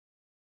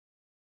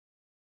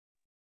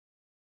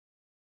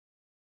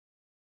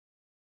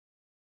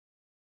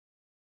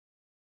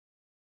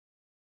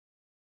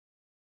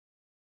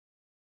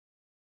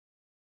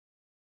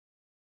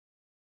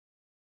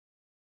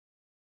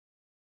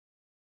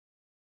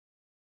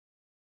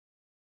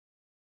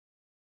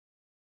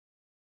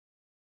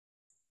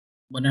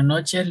Buenas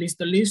noches,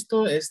 listo,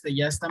 listo.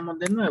 Ya estamos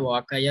de nuevo.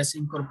 Acá ya se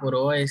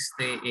incorporó el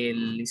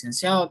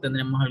licenciado.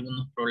 Tendremos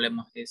algunos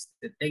problemas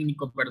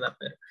técnicos, ¿verdad?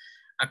 Pero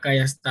acá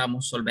ya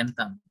estamos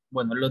solventando.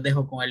 Bueno, los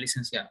dejo con el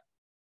licenciado.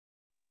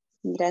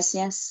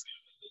 Gracias.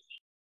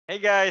 Hey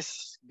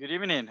guys, good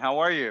evening.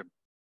 How are you?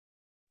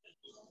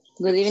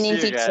 Good evening,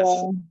 see you teacher. guys.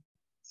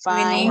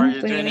 Fine. How are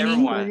you doing,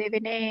 everyone? Good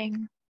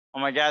evening. Oh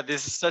my God,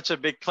 this is such a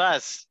big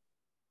class.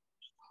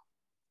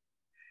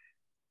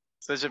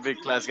 Such a big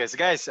class, guys.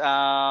 Guys,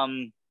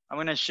 I'm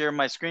gonna share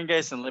my screen,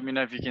 guys, and let me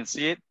know if you can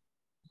see it.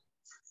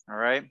 All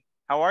right.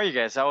 How are you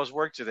guys? How was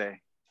work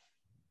today?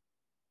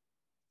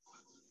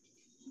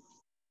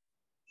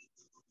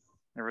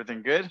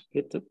 Everything good?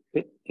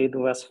 It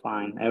was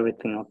fine.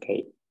 Everything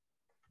okay.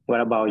 What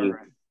about you?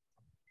 Right.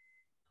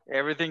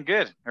 Everything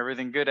good.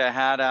 Everything good. I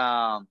had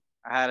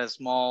a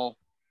small.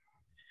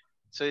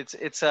 So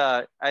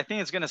I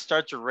think it's gonna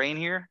start to rain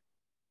here.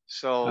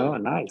 So. Oh,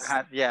 nice.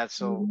 Yeah.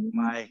 So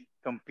my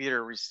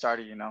computer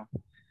restarted.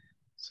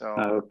 So.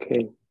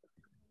 Okay.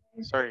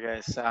 Sorry,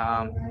 guys.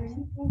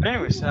 But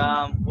anyways,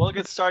 we'll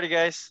get started,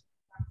 guys.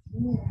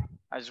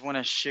 I just want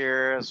to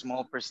share a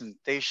small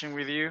presentation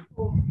with you.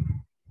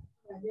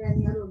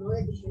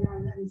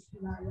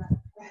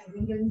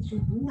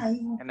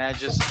 And I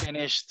just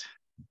finished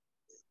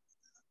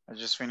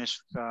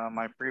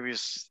my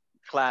previous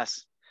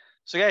class.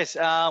 So guys,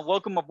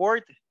 welcome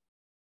aboard.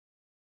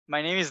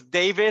 My name is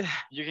David.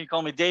 You can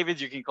call me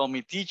David. You can call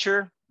me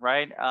teacher,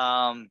 right?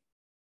 I'm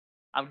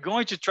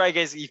going to try,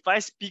 guys, if I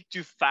speak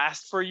too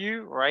fast for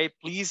you, right,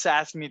 please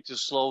ask me to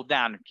slow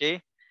down,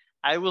 okay?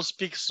 I will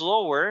speak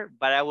slower,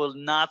 but I will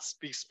not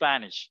speak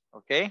Spanish,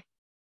 okay?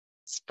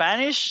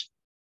 Spanish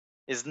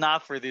is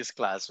not for this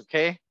class,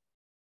 okay?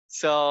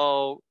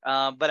 So,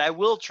 but I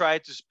will try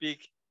to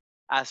speak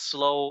as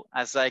slow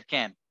as I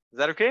can. Is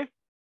that okay?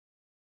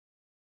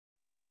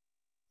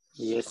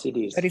 Yes, it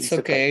is. But it's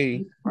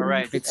okay. All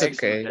right. It's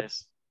excellent, okay.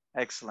 Guys.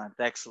 Excellent.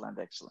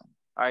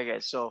 All right,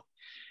 guys. So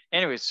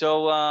anyway,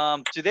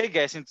 so today,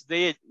 guys, in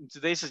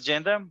today's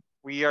agenda,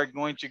 we are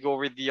going to go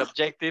over the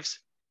objectives.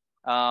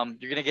 You're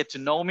going to get to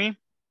know me,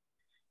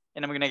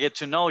 and I'm going to get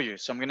to know you.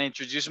 So I'm going to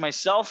introduce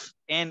myself,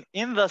 and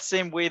in the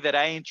same way that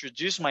I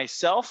introduce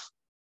myself,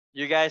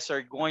 you guys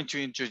are going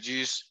to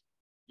introduce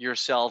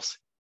yourselves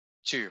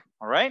too.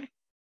 All right?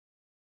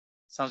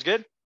 Sounds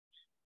good?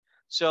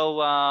 So,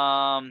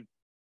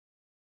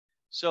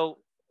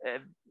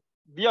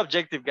 the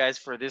objective, guys,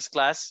 for this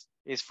class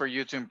is for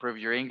you to improve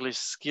your English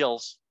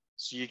skills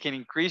so you can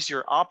increase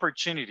your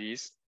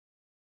opportunities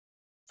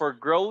for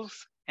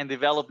growth and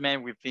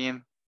development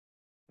within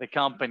the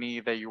company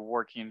that you're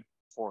working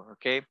for,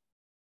 okay?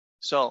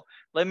 So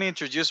let me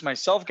introduce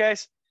myself,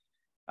 guys.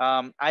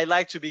 I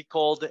like to be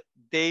called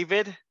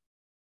David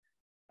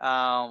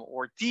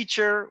or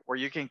teacher, or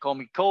you can call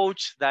me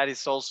coach. That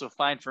is also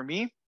fine for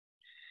me.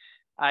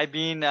 I've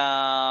been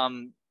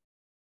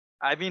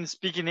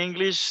speaking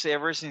English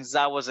ever since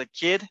I was a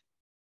kid.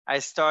 I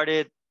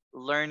started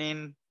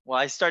learning,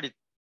 I started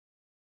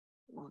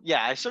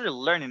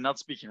learning, not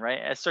speaking,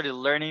 right? I started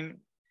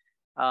learning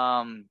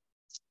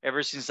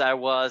ever since I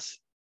was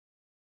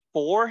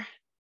 4.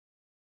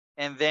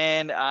 And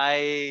then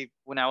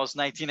when I was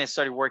 19, I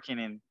started working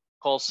in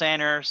call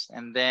centers.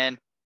 And then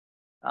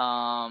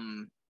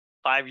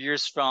 5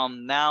 years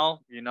from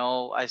now,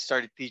 I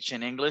started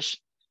teaching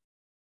English.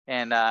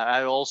 And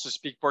I also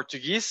speak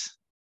Portuguese,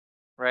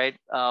 right?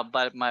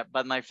 But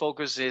my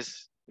focus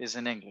is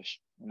in English.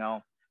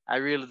 I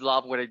really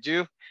love what I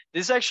do.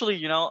 This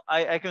actually,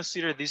 I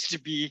consider this to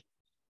be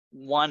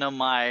one of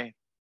my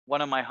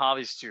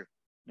hobbies too.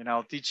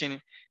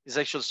 Teaching is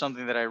actually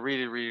something that I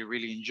really, really,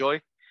 really enjoy.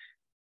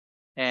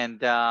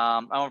 And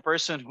I'm a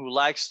person who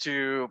likes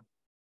to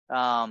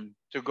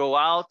go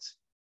out.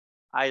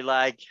 I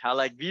like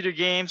video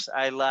games.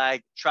 I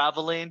like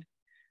traveling.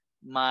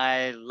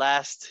 My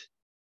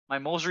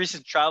most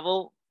recent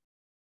travel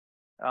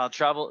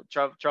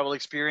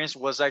experience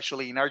was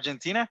actually in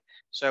Argentina.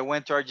 So I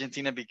went to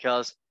Argentina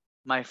because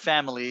my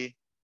family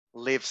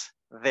lives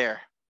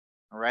there.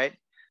 All right.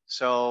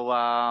 So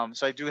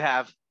so I do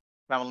have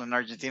family in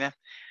Argentina.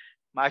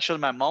 Actually,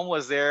 my mom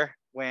was there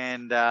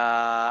when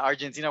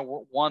Argentina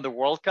won the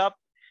World Cup,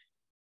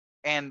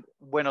 and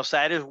Buenos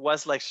Aires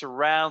was like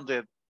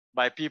surrounded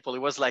by people.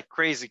 It was like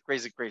crazy.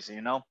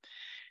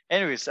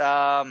 Anyways,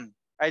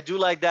 I do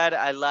like that.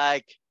 I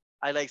like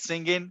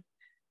singing.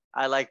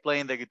 I like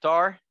playing the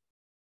guitar.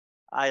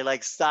 I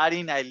like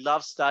studying. I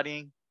love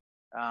studying.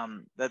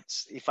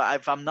 That's if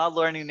I'm not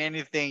learning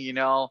anything,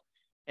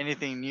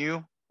 anything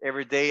new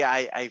every day,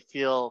 I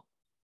feel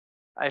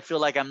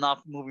like I'm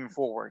not moving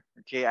forward.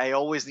 Okay, I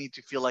always need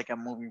to feel like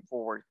I'm moving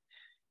forward.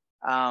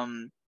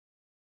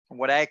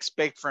 What I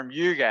expect from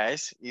you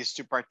guys is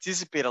to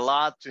participate a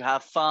lot, to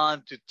have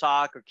fun, to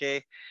talk.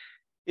 Okay,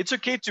 it's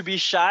okay to be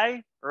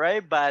shy,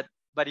 right? But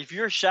if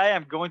you're shy,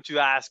 I'm going to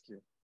ask you.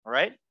 All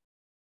right,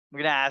 I'm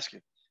gonna ask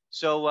you.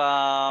 So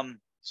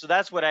so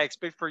that's what I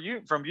expect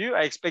from you.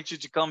 I expect you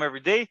to come every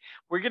day.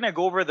 We're gonna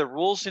go over the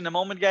rules in a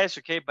moment, guys.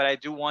 Okay, but I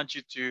do want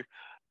you to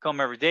come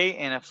every day.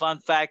 And a fun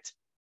fact,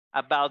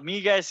 about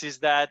me, guys, is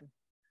that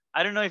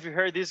I don't know if you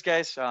heard this,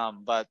 guys,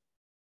 but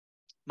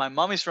my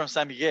mom is from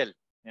San Miguel,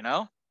 you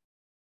know,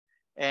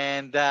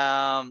 and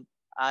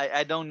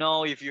I don't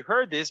know if you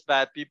heard this,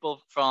 but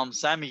people from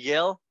San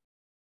Miguel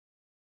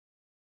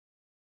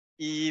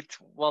eat,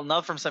 well,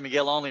 not from San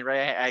Miguel only,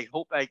 right? I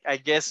hope, I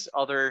guess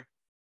other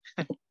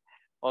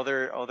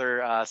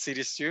other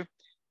cities too,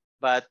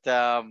 but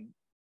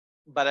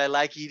I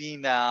like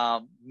eating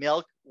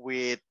milk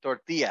with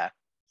tortilla.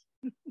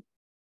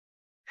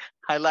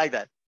 I like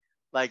that.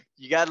 Like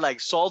you got like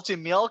salty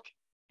milk,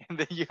 and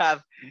then you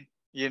have,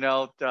 you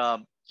know,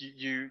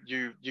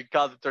 you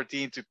cut the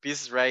tortilla into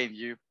pieces, right?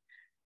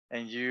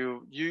 And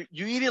you eat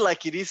it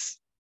like it is,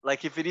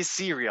 like if it is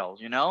cereal,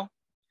 you know.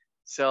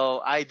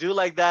 So I do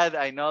like that.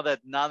 I know that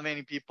not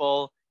many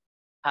people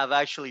have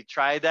actually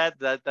tried that.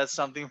 That's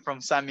something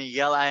from San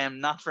Miguel. I am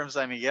not from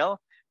San Miguel,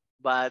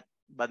 but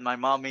my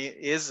mom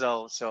is,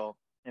 so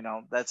you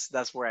know,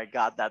 that's where I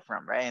got that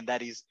from, right? And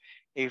that is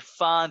a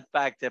fun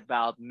fact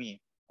about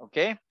me.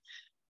 Okay,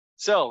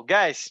 so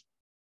guys,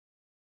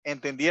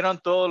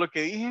 ¿entendieron todo lo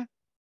que dije?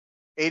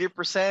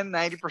 80%,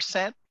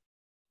 90%.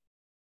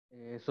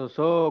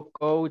 So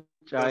coach,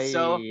 So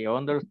I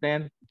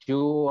understand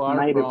you are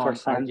from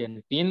 90%.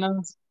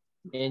 Argentina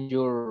and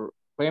your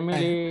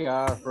family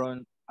are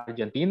from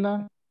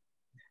Argentina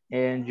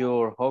and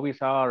your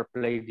hobbies are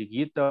play the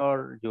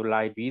guitar, you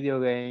like video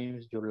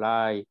games, you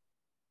like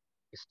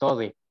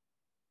study.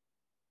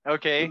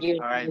 okay, You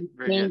all right,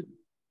 very think good.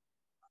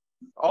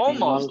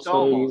 Almost, Also,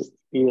 almost.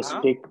 you Huh?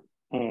 speak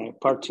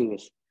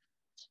Portuguese.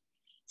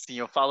 Sim,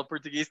 eu falo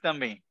português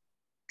também.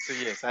 So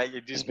yes, I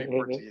do speak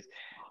Portuguese.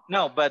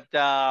 No, but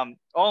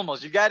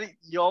almost. You got it.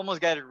 You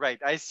almost got it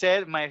right. I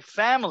said my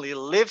family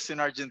lives in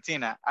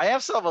Argentina. I am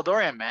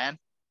Salvadorian, man.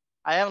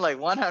 I am like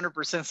 100%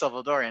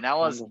 Salvadorian.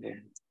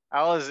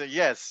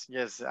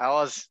 Yes, I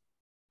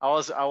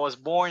was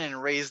born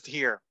and raised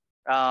here.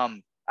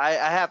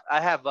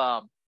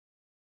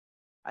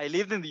 I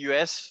lived in the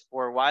U.S.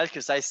 for a while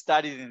because I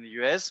studied in the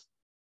U.S.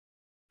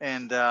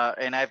 and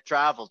I've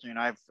traveled. You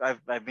know,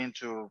 I've been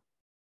to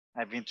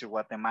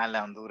Guatemala,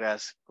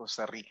 Honduras,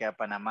 Costa Rica,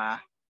 Panama,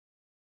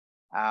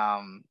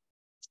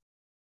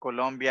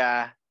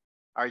 Colombia,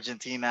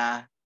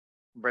 Argentina,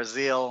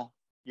 Brazil,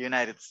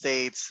 United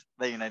States,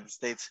 the United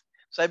States.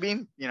 So I've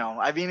been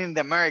in the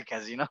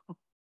Americas, you know.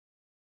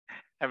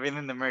 I've been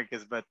in the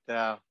Americas, but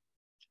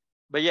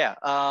yeah,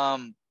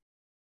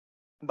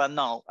 but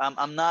no,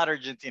 I'm not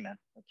Argentinian.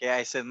 Okay,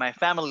 I said my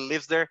family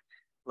lives there.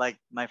 Like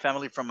my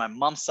family from my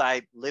mom's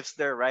side lives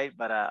there, right?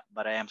 But I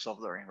am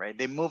Salvadorian, right?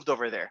 They moved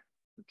over there.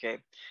 Okay,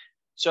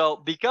 so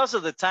because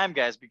of the time,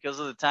 guys,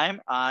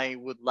 I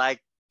would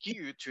like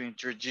you to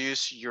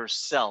introduce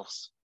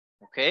yourselves.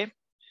 Okay,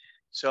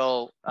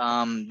 so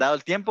dado el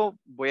tiempo,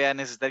 voy a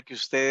necesitar que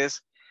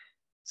ustedes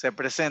se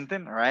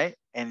presenten, all right?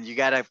 And you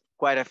got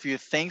quite a few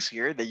things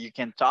here that you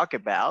can talk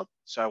about.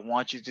 So I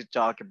want you to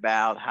talk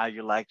about how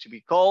you like to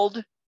be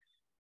called.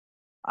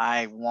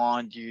 I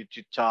want you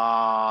to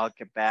talk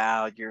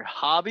about your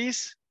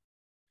hobbies,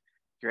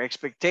 your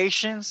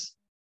expectations,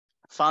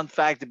 fun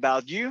fact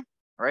about you,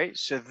 all right?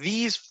 So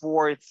these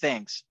 4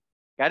 things,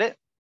 got it?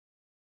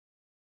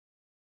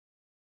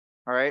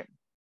 All right.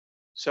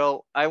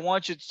 So I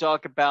want you to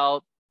talk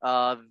about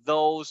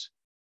those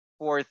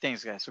 4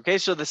 things, guys. Okay,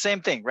 so the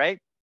same thing, right?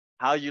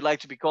 How you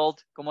like to be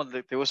called, cómo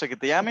te gusta que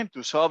te llamen,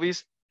 tus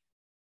hobbies,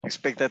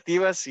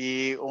 expectativas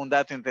y un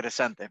dato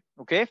interesante.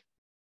 Okay?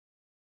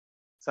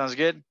 Sounds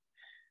good?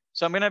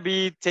 So I'm going to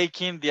be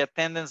taking the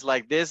attendance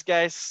like this,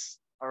 guys.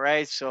 All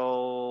right,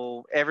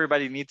 so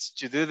everybody needs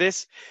to do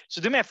this.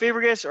 So do me a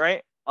favor, guys, all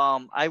right?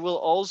 I will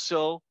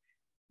also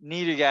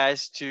need you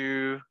guys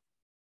to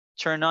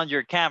turn on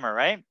your camera,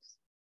 right?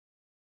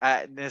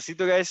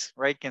 Necesito, guys,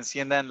 right, que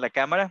enciendan la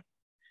cámara,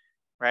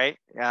 right?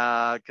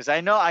 Because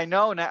I know,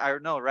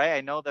 right?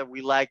 I know that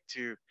we like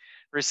to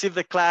receive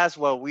the class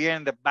while we're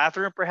in the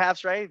bathroom,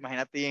 perhaps, right?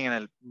 Imagínate en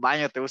el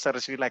baño te gusta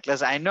recibir la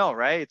clase. I know,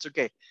 right? It's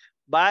okay.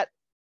 But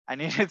I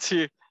needed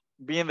to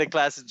be in the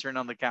class and turn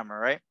on the camera,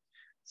 right?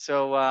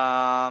 So,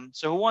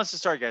 so who wants to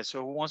start, guys?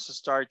 So who wants to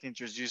start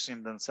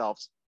introducing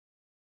themselves?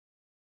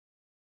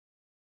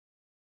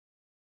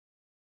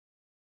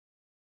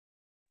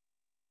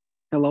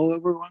 Hello,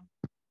 everyone.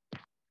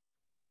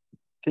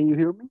 Can you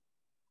hear me?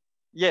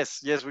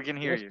 Yes, we can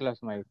hear Yes, you.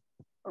 classmate.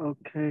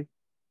 Okay.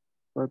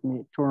 Let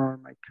me turn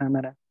on my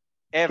camera.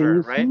 Ever, Can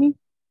you right? see me?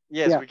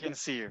 Yes, Yeah. we can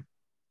see you.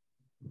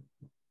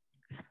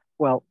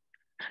 Well,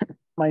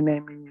 my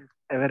name is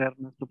Ever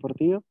Ernesto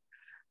Portillo,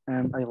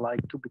 and I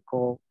like to be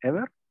called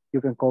Ever.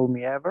 You can call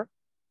me Ever.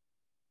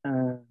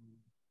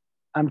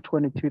 I'm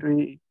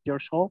 23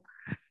 years old,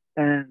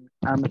 and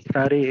I'm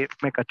studying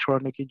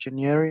mechatronic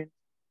engineering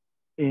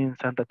in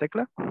Santa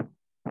Tecla.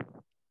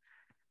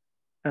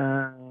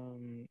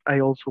 I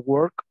also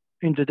work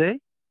in the day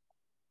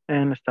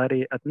and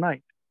study at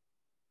night.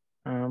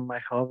 My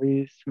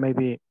hobbies,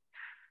 maybe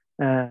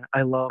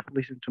I love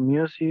listening to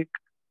music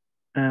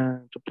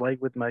and to play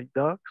with my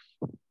dogs.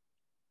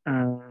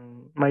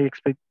 My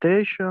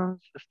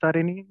expectations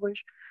studying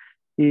English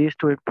is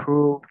to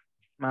improve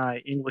my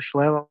English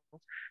level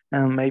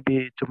and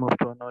maybe to move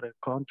to another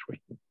country.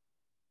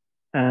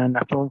 And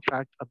a fun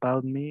fact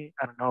about me,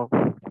 I don't know.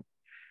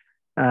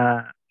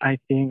 I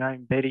think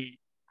I'm very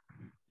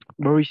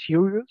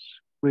serious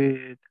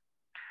with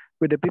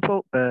with the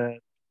people, but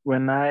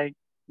when I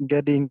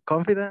get in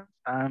confidence,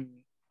 I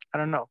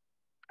don't know.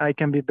 I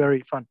can be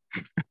very fun.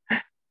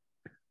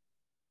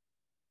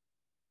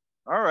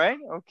 All right.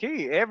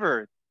 Okay.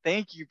 Ever.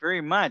 Thank you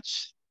very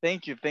much.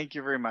 Thank you. Thank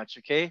you very much.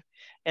 Okay.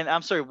 And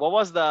I'm sorry, what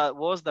was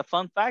the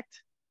fun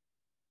fact?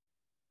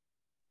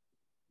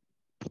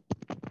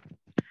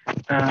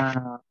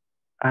 Uh,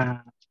 uh,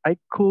 I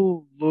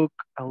could look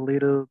a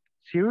little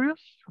serious,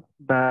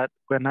 but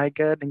when I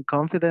get in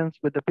confidence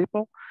with the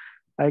people,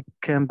 I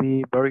can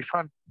be very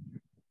fun.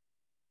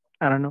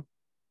 I don't know.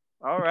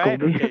 All It right.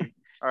 could be. Okay.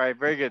 All right.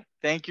 Very good.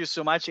 Thank you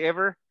so much,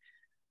 Ever.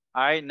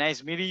 All right.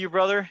 Nice meeting you,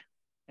 brother.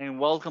 And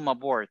welcome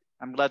aboard.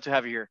 I'm glad to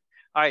have you here.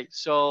 All right.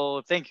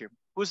 So thank you.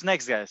 Who's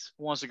next, guys?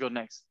 Who wants to go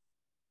next?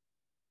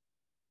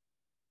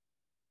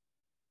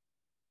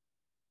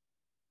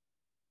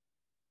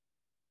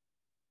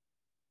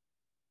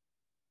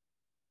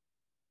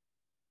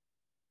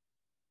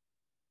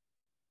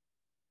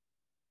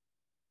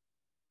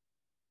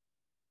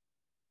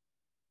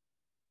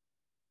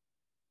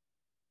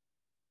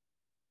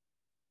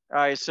 All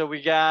right. So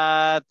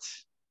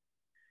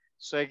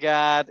I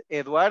got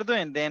Eduardo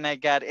and then I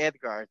got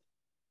Edgar.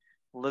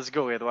 Let's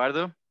go,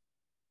 Eduardo.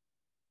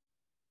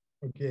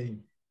 Okay.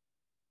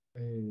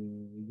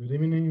 Good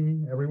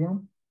evening,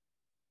 everyone.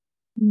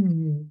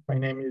 My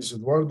name is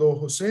Eduardo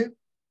Jose.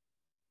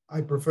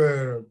 I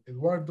prefer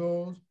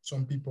Eduardo.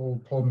 Some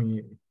people call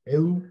me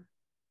Edu,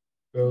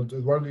 but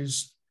Eduardo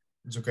is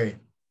it's okay.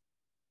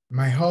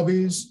 My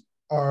hobbies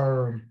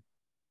are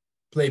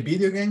play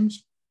video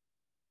games.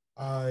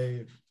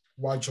 I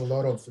watch a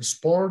lot of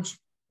sports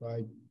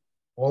like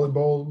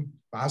volleyball,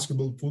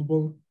 basketball,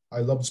 football. I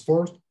love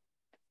sports.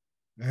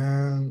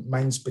 And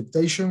my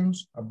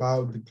expectations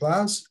about the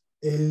class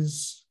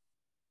is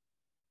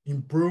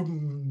improve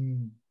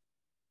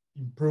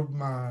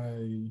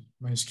my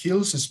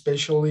skills,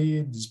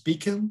 especially the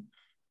speaking,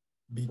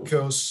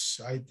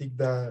 because I think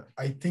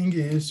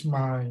it is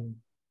my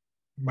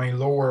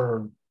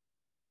lower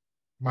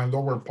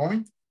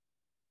point.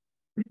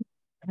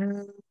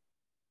 And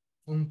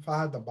fun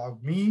fact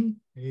about me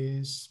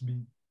is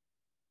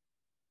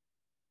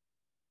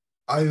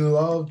I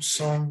love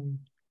some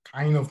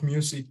kind of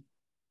music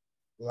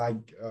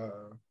like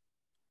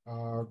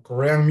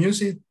Korean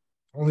music,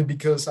 only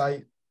because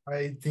I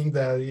think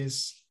that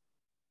is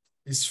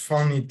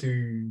funny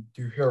to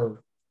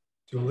hear,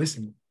 to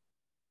listen.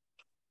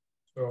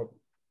 So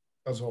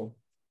that's all.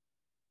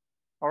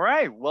 All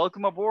right.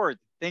 Welcome aboard.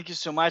 Thank you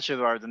so much,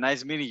 Eduardo.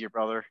 Nice meeting you,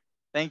 brother.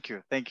 Thank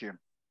you. Thank you.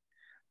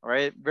 All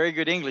right. Very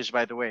good English,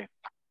 by the way.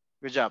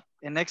 Good job.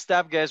 And next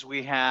up, guys,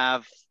 we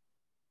have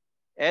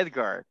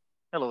Edgar.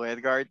 Hello,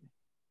 Edgar.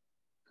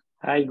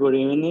 Hi, good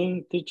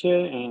evening, teacher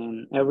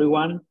and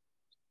everyone.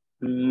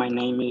 My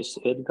name is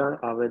Edgar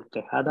Abel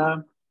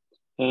Tejada,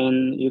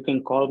 and you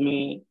can call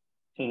me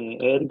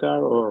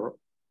Edgar or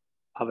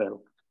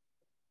Abel.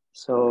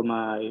 So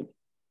my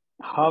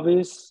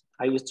hobbies,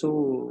 I used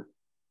to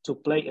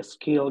play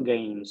skill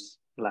games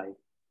like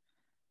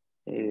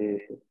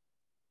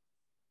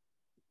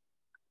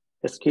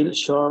skill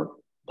short,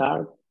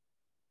 dark,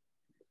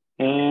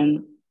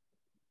 and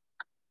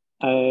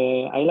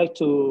I like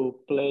to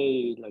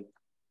play like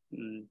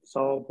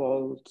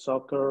softball,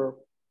 soccer,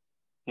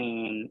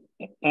 and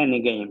any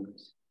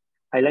games.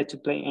 I like to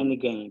play any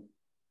game.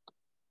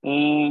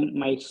 And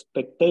my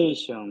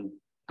expectation,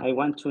 I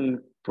want to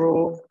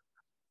improve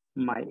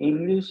my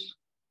English.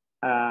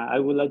 I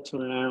would like to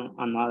learn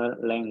another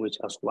language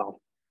as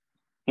well.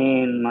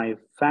 And my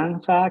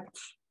fun fact,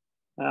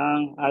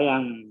 I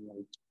am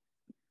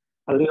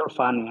a little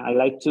funny. I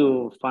like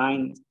to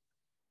find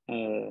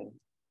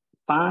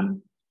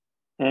fun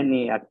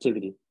any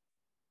activity.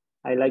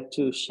 I like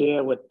to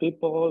share with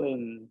people,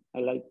 and I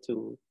like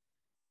to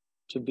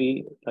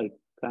be like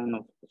kind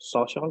of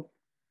social.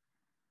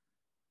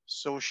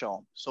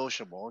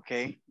 Sociable.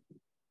 Okay.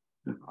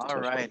 All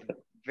Social. right.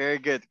 Very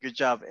good. Good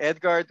job.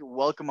 Edgar,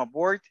 welcome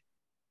aboard.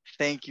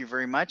 Thank you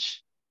very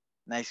much.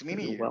 Nice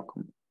meeting you. You're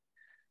welcome.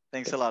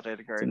 Thanks a lot,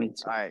 Edgar. To meet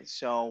you. All right.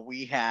 So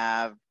we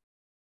have,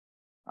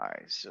 all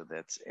right. So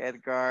that's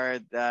Edgar,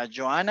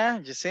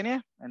 Joanna,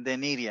 Yesenia, and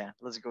then Nidia.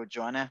 Let's go,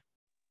 Joanna.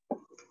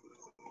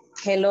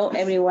 Hello,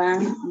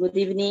 everyone. Good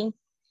evening.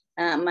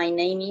 My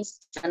name is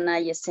Ana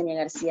Yesenia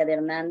Garcia de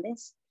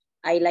Hernandez.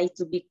 I like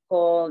to be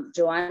called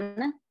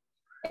Joanna.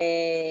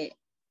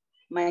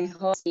 My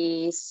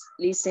hobby is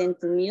listen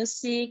to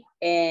music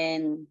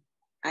and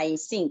I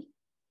sing.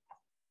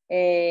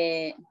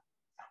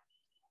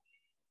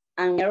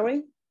 I'm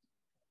married.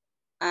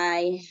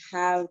 I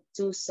have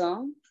 2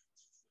 sons.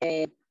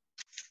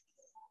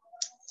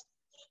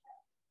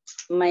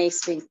 My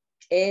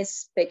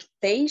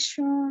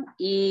expectation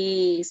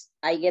is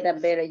I get a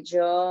better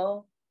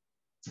job.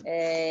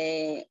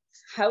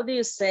 How do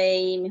you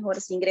say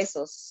mejores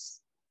ingresos?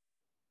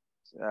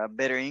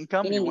 Better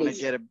income. In You want to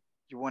English. get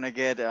You want to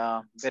get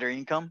better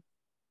income?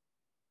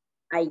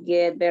 I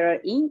get better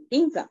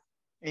income.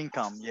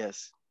 Income,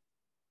 yes.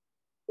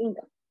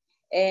 Income.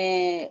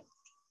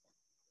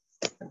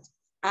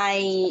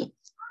 I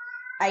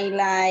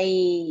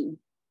like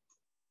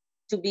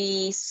to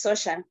be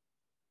social.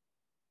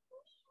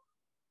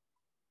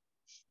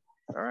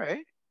 All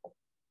right.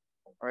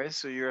 All right,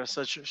 so you're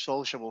such a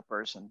sociable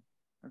person.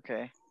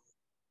 Okay.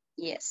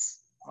 Yes.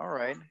 All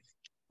right.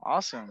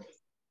 Awesome.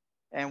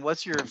 And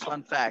what's your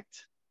fun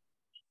fact?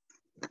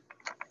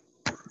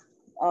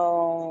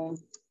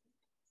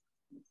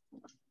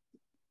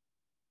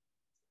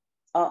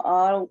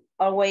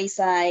 Always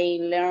I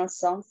learn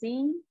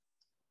something.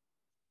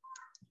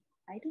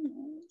 I don't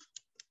know.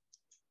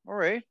 All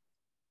right.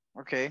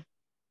 Okay.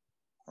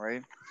 All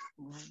right.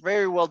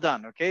 Very well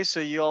done. Okay. So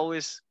you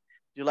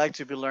like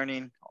to be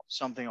learning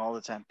something all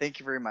the time. Thank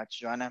you very much,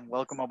 Joanna.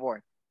 Welcome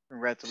aboard.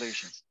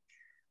 Congratulations.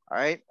 All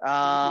right.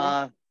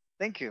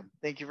 Thank you.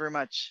 Thank you very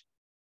much.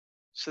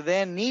 So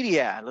then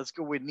Nidia, let's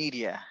go with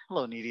Nidia.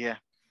 Hello, Nidia.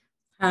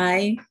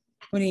 Hi,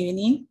 good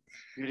evening.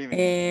 Good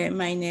evening.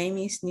 My name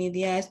is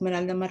Nidia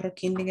Esmeralda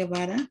Marroquín de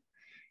Guevara.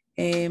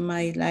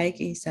 My like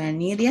is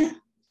Nidia.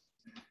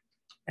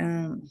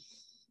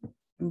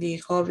 The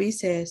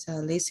hobbies is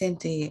listen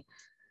to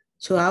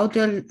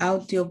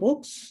audio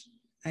books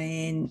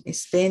and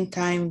spend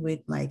time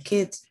with my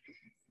kids.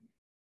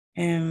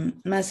 My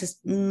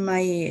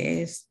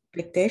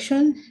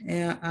expectation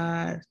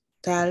are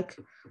talk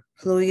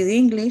fluid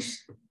English.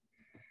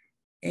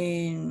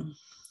 And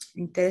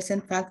interesting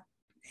fact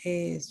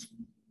is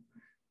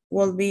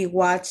will be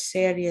watch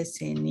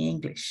series in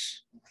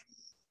English.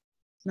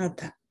 Not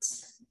that.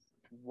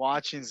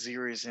 Watching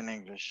series in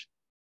English.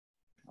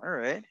 All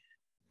right.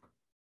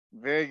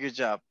 Very good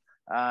job.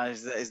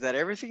 Is that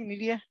everything,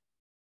 Nidia?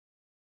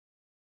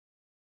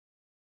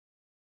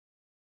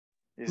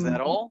 Is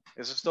that all?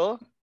 ¿Eso es todo?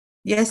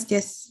 Yes,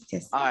 yes,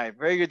 yes. All right.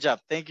 Very good job.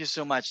 Thank you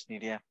so much,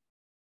 Nidia.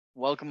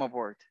 Welcome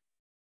aboard.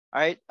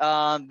 All right.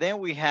 Then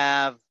we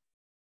have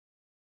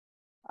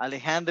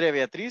Alejandra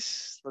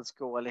Beatriz. Let's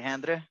go,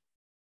 Alejandra.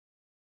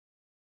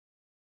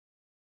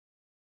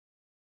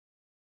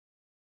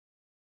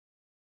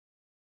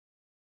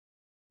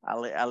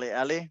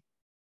 Ale.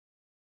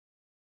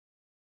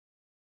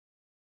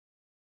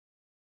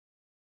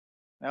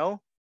 No?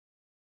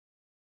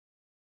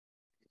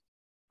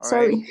 All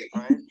Sorry. right.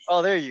 All right.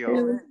 Oh, there you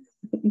go.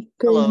 Good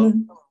Hello.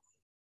 evening.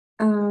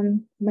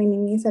 My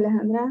name is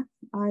Alejandra.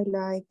 I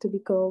like to be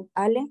called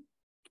Ale.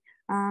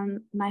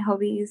 My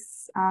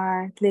hobbies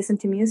are listen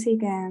to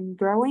music and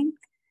drawing.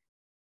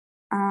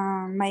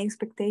 My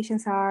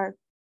expectations are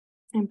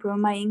improve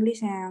my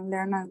English and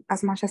learn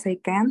as much as I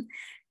can.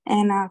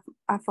 And a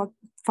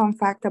fun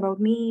fact about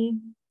me,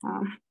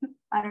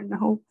 I don't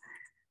know.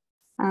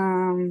 I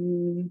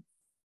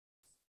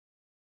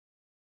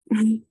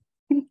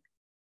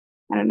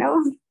don't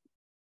know.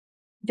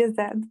 Just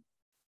that.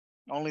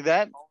 Only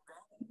that?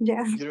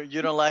 Yeah.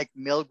 You don't like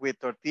milk with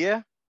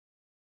tortilla?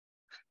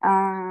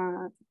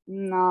 No.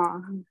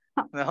 No?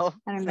 I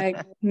don't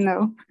like,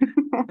 no.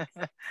 All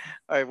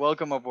right,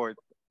 welcome aboard.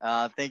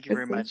 Thank you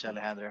very Okay. much,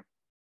 Alejandra.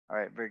 All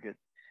right, very good.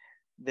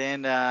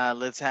 Then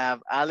let's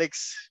have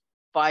Alex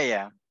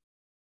Faya.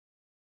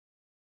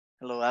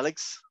 Hello,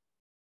 Alex.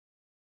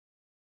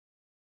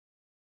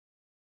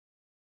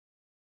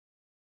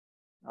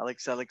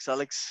 Alex.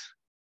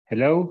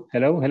 Hello.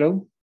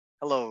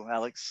 Hello,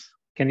 Alex.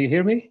 Can you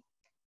hear me?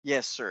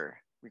 Yes, sir.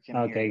 We can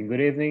hear Okay, you.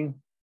 good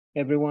evening,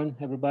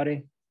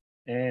 everybody.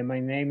 My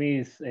name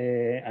is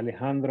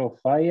Alejandro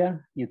Faya.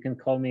 You can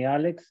call me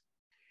Alex.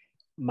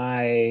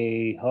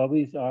 My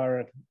hobbies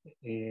are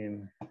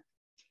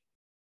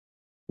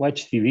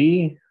watch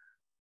TV,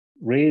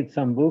 read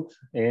some books,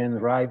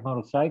 and ride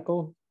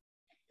motorcycle.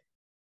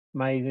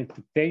 My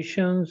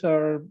expectations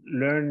are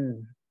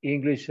learn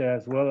English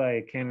as well.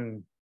 I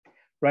can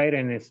write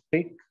and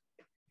speak,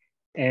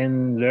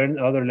 and learn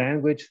other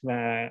language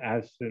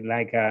as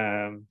like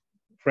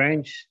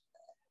French,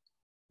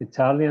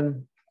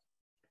 Italian.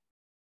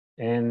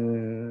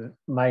 And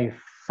my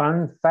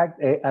fun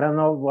fact, I don't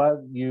know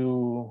what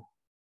you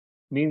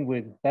mean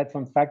with that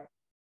fun fact.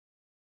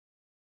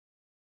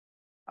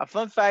 A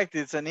fun fact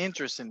is an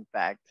interesting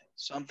fact,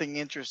 something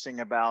interesting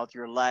about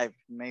your life,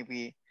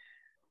 maybe,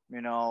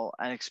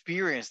 an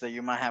experience that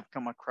you might have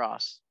come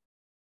across.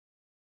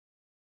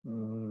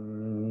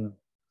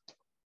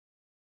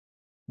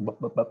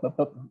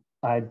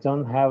 I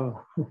don't have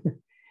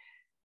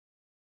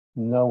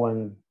no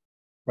one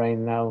right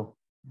now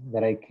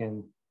that I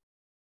can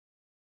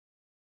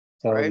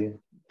tell Right? you.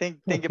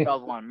 Think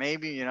about one.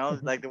 Maybe,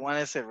 like the one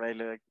I said, right?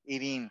 Like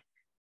eating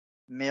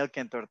milk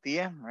and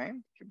tortilla, right?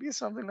 Could be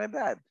something like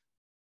that.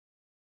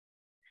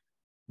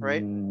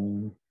 Right?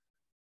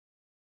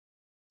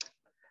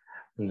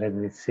 Let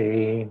me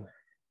see.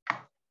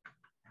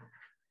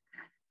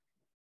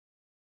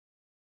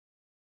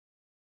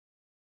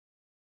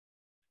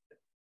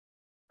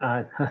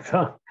 I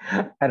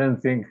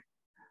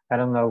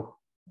don't know.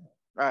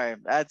 All right,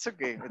 that's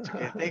okay. It's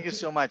okay. Thank you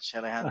so much,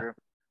 Alejandro.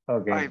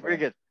 Okay. All right, very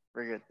good.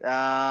 Very good.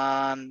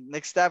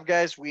 Next up,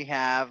 guys, we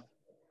have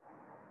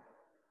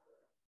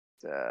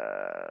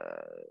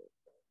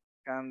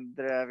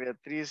Andrea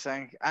Beatriz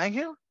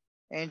Angel,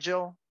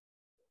 Angel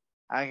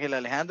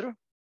Alejandro.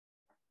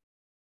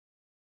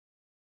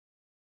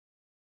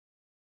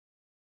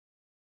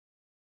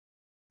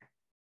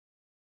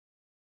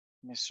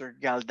 Mr.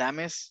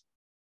 Galdames.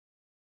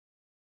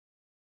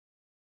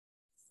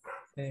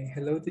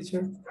 Hello,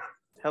 teacher.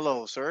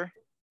 Hello, sir.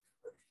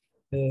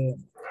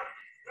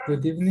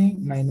 Good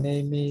evening. My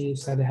name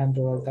is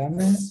Alejandro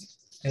Aldames.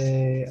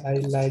 I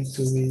like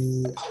to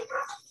be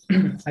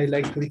I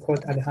like to be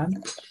called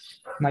Alejandro.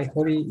 My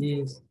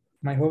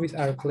hobbies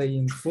are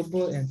playing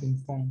football and ping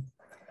pong.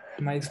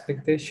 My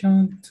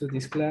expectation to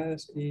this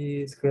class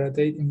is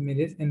graduate in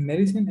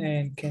medicine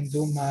and can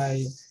do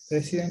my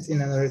residence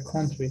in another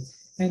country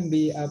and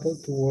be able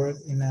to work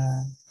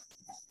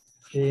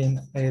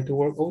to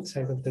work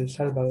outside of El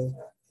Salvador.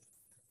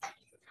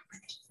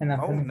 And a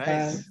fun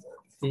fact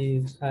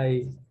is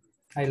I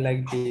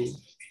like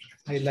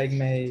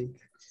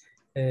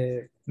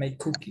make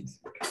cookies.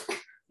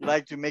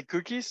 Like to make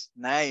cookies?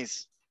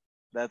 Nice.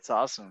 That's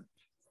awesome.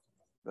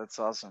 That's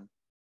awesome.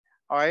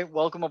 All right,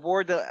 welcome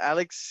aboard,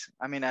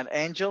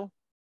 Angel.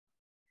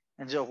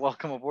 Angel,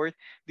 welcome aboard.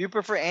 Do you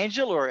prefer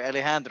Angel or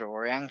Alejandro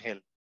or Angel?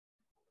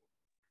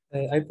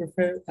 I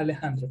prefer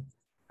Alejandro.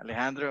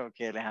 Alejandro,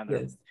 okay, Alejandro.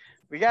 Yes.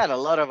 We got a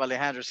lot of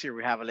Alejandros here.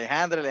 We have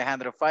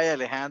Alejandro Faya,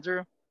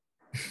 Alejandro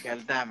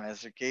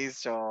Galdames, okay,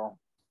 so.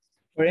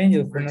 Or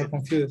Angel, for not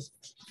confused.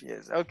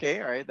 Yes,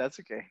 okay, all right, that's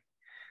okay.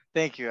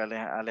 Thank you,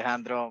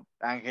 Alejandro,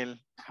 Angel,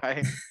 all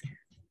right.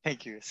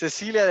 Thank you.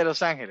 Cecilia de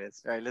Los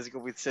Ángeles. All right, let's go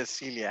with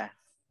Cecilia.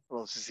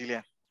 Hello,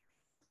 Cecilia.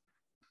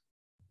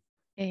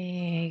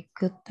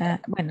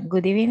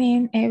 Good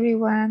evening,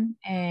 everyone.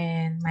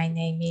 And my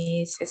name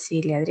is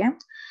Cecilia Adrian.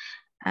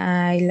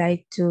 I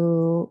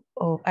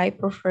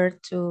prefer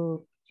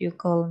to, you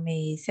call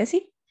me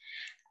Ceci.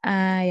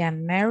 I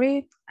am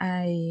married.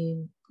 I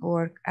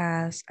work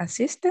as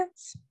assistant.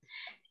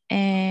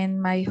 And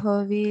my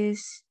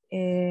hobbies,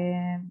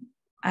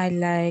 I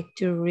like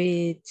to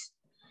read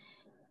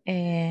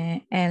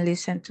and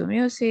listen to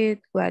music,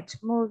 watch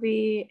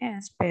movie,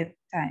 and spend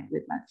time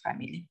with my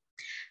family.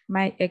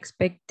 My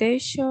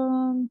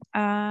expectations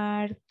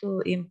are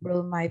to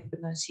improve my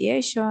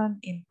pronunciation,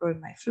 improve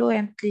my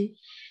fluency,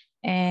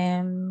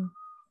 and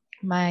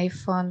my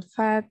fun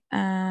fact,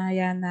 I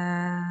am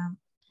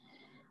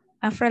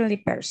a friendly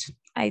person,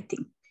 I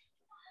think.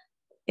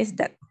 Is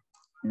that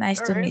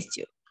nice to meet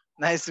you?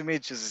 Nice to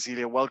meet you,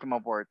 Cecilia. Welcome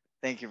aboard.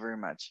 Thank you very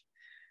much.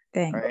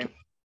 Thank you.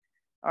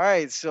 All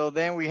right, so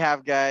then we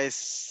have,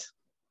 guys,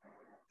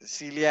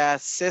 Cecilia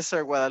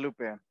Cesar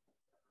Guadalupe.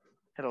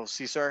 Hello,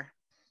 Cesar.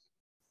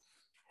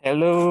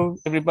 Hello,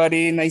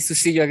 everybody. Nice to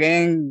see you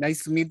again.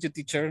 Nice to meet you,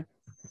 teacher.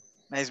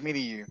 Nice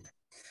meeting you.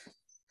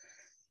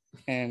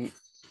 And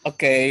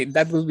okay,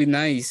 that would be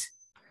nice.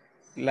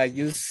 Like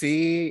you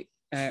see,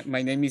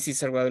 my name is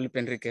Cesar Guadalupe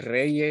Enrique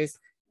Reyes.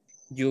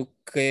 You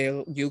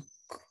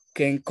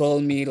can call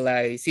me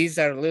like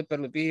Cesar, Lupe,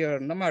 or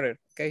no matter,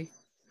 okay?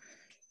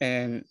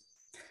 And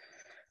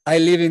I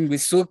live in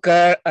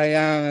Huizucar. I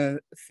am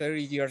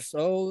 30 years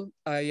old.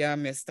 I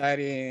am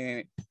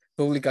studying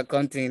public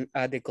accounting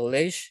at the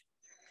college.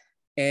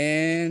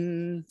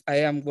 And I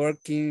am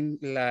working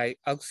like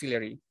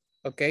auxiliary,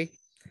 okay?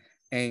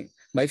 And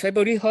my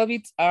favorite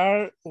hobbies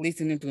are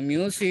listening to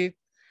music,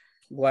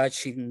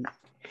 watching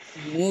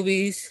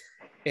movies,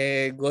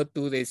 go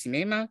to the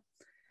cinema,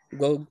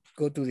 go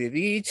to the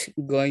beach,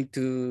 going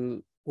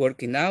to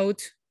working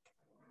out,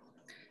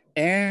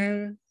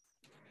 and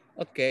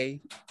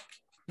okay,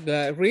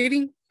 the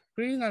reading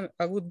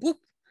a good book.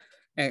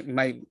 And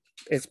my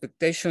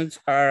expectations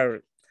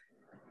are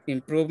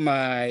improve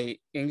my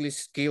English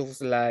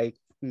skills, like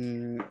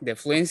the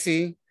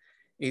fluency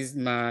is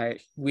my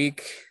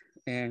weak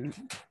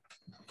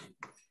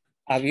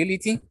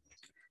ability,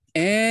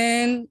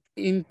 and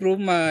improve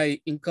my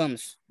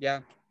incomes.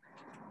 Yeah.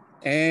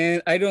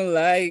 And I don't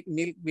like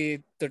milk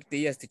with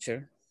tortillas,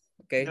 teacher.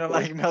 Okay. You don't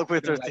like milk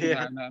with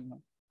tortillas?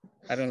 No.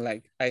 I don't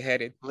like. I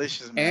hate it.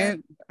 Delicious,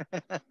 man.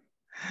 And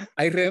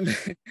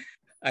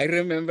I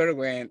remember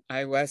when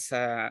I was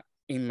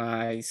in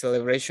my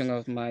celebration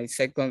of my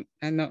second.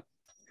 No.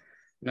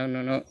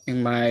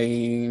 In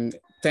my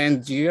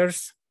 10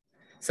 years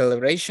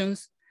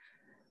celebrations,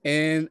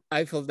 and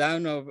I fell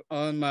down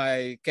on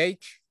my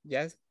cake.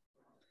 Yes.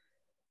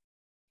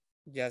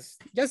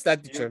 Just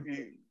that, teacher.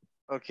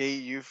 Okay,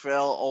 you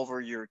fell over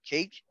your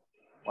cake.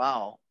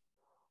 Wow.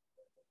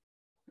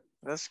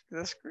 That's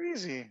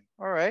crazy.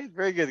 All right,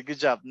 very good. Good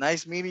job.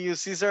 Nice meeting you,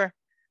 Cesar.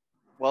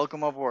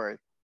 Welcome aboard.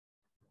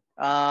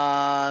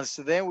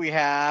 So then we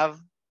have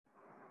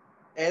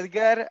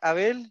Edgar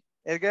Abel.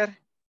 Edgar.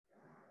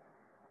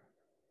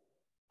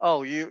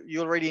 Oh, you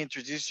already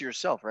introduced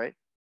yourself, right?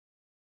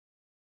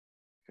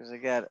 Because I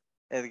got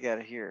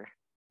Edgar here.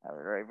 All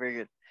right, very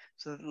good.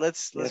 So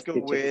let's go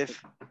with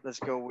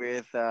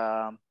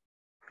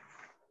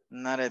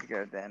not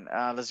Edgar then.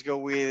 Let's go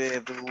with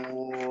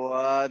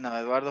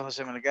Eduardo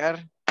Jose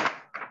Melgar.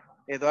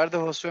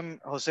 Eduardo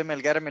Jose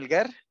Melgar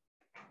Melgar.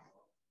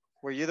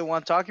 Were you the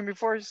one talking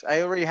before?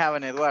 I already have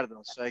an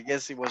Eduardo, so I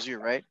guess it was you,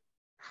 right?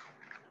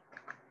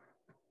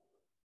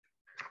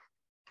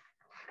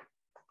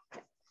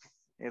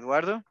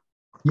 Eduardo?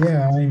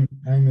 Yeah, I'm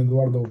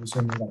Eduardo Jose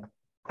Melgar.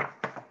 All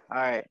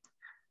right.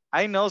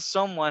 I know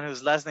someone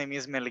whose last name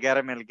is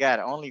Melgar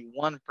Melgar. Only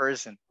one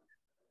person.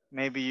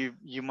 Maybe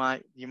you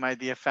might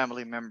be a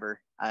family member.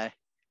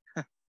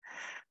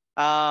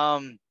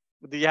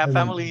 Do you have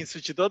family in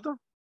Suchitoto?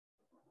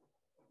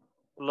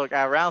 Look,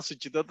 around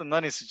Suchitoto,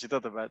 not in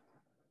Suchitoto, but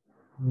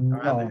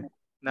around there?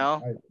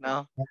 No,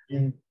 no.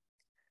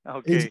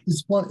 Okay.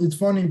 It's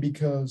funny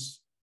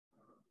because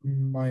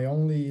my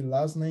only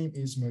last name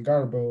is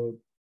Melgar, but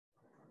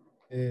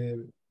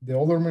the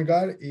other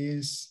Melgar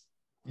is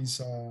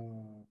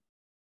a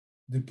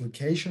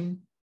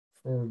duplication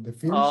for the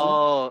first.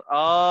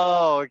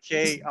 Oh,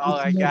 okay. Oh,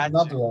 I got you.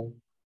 Natural.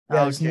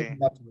 Yeah, it's not Okay.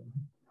 natural.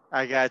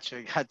 I got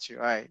you.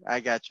 All right. I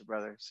got you,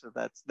 brother. So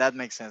that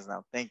makes sense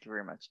now. Thank you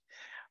very much.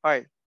 All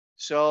right.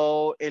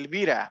 So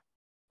Elvira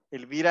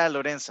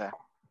Lorenza.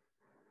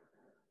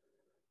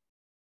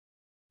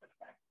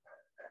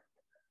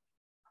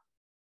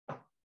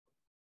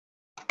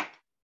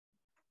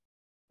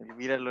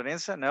 Elvira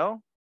Lorenza,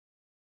 no?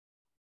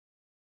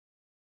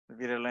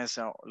 Elvira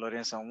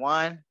Lorenza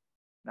 1.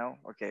 No?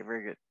 Okay,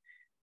 very good.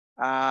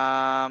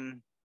 All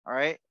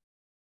right.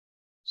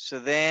 So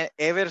then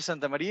Ever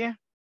Santa Maria.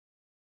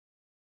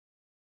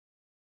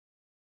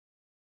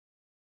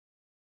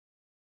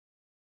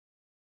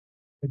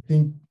 I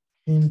think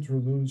he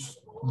introduced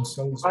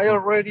himself. I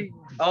already.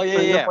 Oh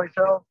yeah.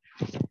 Myself.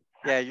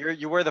 Yeah,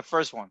 you were the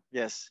first one.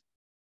 Yes.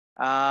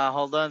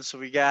 Hold on. So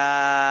we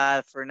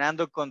got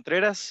Fernando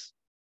Contreras.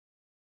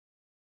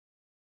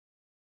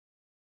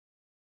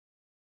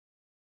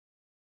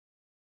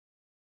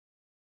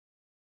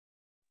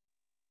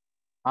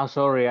 I'm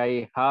sorry,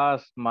 I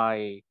has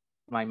my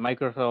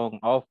microphone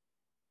off.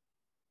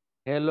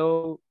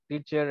 Hello,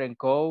 teacher and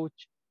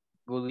coach.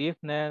 Good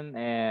evening,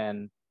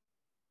 and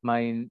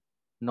my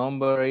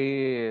number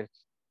is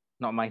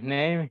not my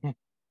name,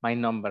 my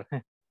number.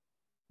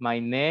 My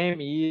name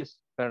is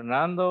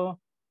Fernando,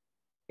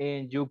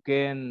 and you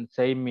can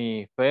say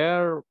me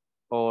Fer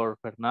or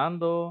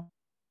Fernando.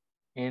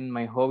 And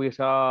my hobbies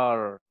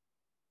are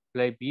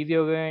play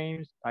video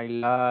games. I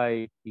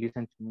like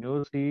listen to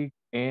music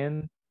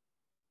and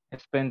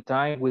spend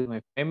time with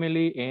my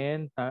family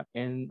and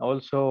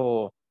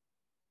also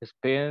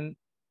spend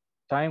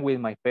time with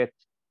my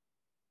pets.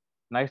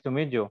 Nice to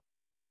meet you.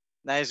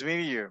 Nice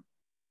meeting you.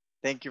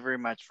 Thank you very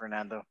much,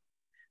 Fernando.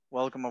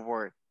 Welcome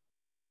aboard.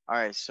 All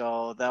right,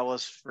 so that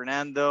was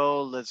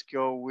Fernando. Let's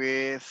go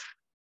with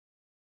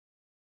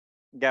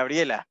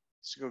Gabriela.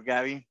 Let's go,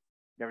 Gabby.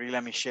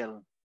 Gabriela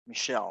Michelle.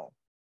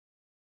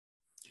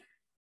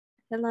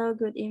 Hello,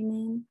 good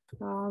evening.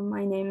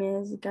 My name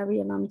is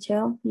Gabriela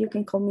Michelle. You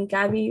can call me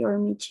Gabby or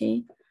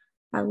Michi.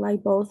 I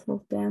like both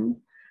of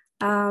them.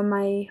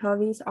 My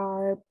hobbies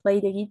are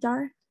play the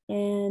guitar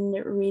and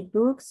read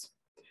books.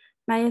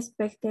 My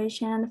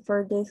expectations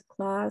for this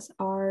class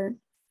are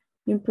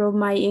improve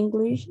my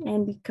English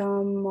and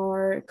become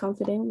more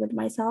confident with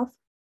myself.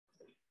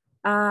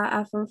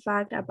 A fun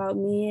fact about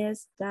me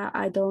is that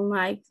I don't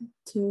like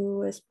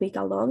to speak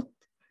a lot,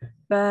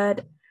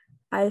 but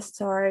I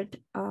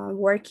started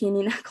working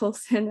in a call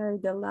center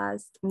the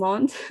last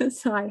month,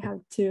 so I have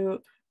to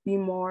be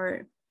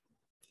more,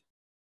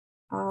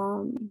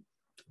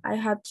 I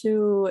have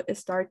to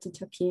start to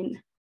talking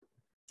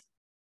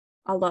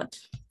a lot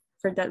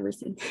for that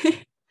reason.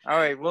 All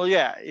right, well,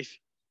 yeah, if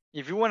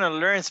you want to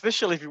learn,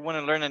 especially if you want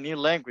to learn a new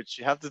language,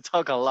 you have to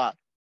talk a lot,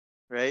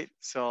 right?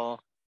 So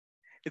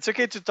it's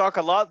okay to talk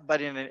a lot,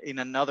 but in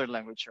another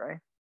language, right?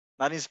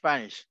 Not in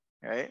Spanish,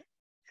 right?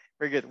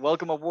 Very good.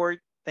 Welcome aboard.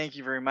 Thank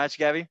you very much,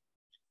 Gabby.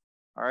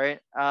 All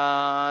right.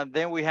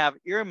 Then we have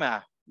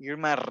Irma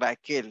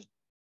Raquel.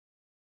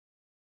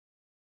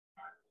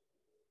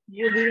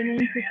 Good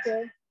evening,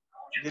 teacher.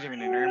 Good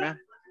evening, Irma.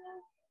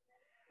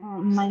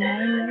 My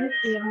name is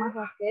Irma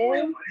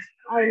Raquel.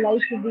 I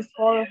like to be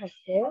called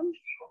Raquel.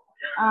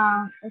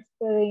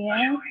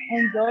 Experience,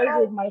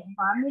 enjoy with my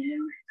family.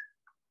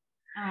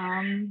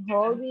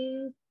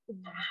 Hobbies,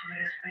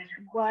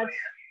 watch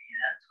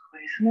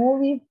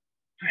movies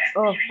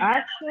of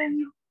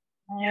action,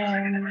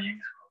 and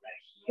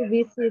to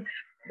visit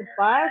the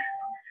park.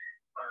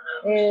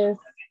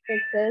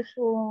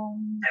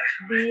 Expectation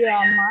be a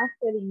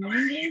master in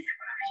English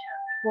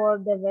for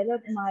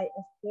develop my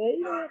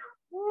skills.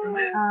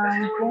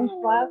 Fun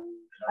fact,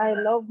 I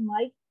love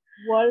my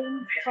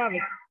wearing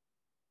fabric.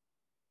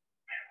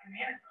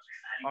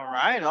 All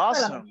right,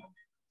 awesome.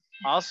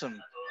 Awesome.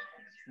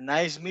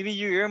 Nice meeting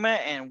you, Irma,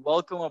 and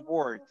welcome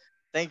aboard.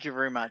 Thank you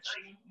very much.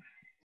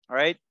 All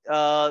right.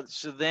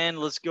 So then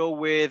let's go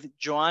with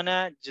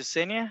Joanna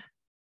Yesenia.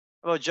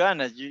 Oh,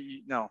 Joanna,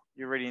 you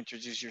already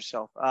introduced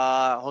yourself.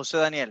 Jose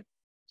Daniel.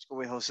 Let's go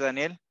with Jose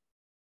Daniel.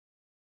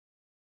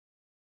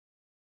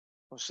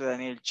 Jose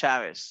Daniel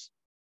Chavez.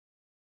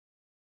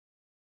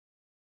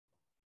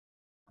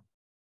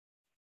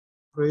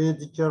 Great,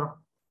 teacher.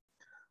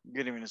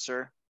 Good evening,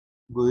 sir.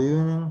 Good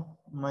evening.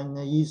 My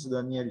name is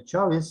Daniel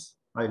Chavez.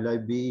 I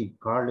like be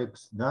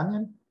Carlex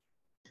Daniel.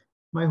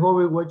 My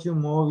hobby watching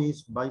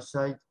movies,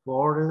 by-side,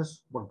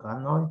 forest,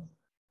 volcano,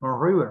 or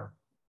river.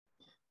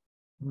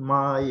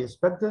 My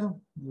expected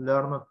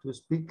learn to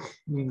speak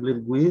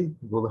English with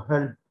good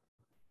help.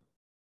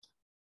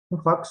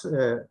 In fact,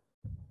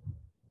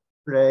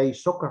 play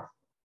soccer.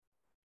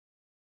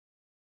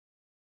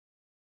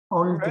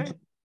 Only Right.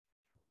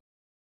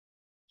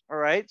 All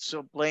right,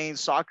 so playing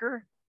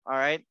soccer. All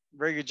right,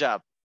 very good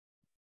job.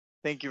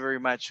 Thank you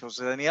very much,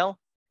 Jose Daniel,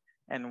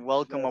 and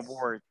welcome Yes.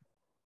 aboard.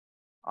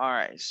 All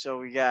right, so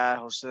we got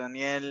Jose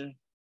Daniel,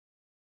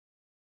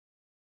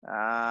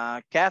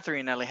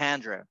 Catherine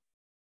Alejandra.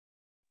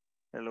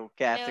 Hello,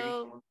 Catherine.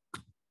 Hello.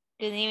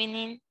 Good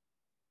evening.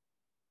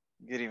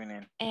 Good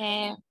evening.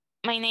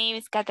 My name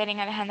is Catherine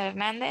Alejandra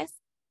Hernandez.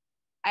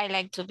 I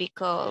like to be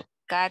called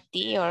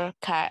Cathy or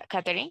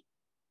Catherine.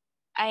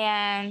 I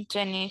am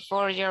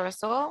 24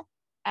 years old.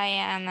 I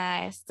am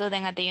a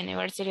student at the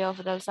University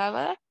of El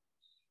Salvador.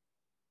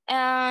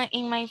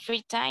 In my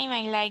free time,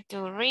 I like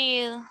to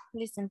read,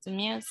 listen to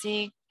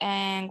music,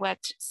 and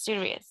watch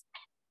series.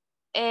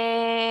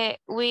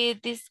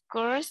 With this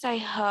course, I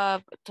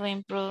hope to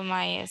improve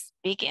my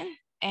speaking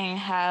and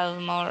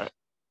have more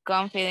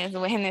confidence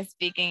when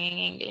speaking in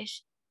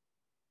English.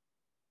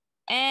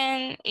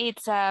 And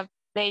it's a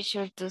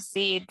pleasure to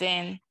see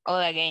them all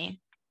again.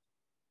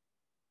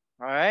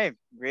 All right,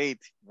 great.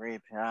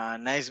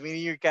 Nice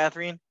meeting you,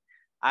 Catherine.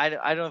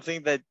 I don't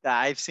think that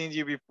I've seen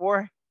you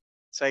before,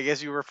 so I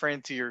guess you're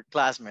referring to your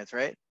classmates,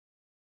 right?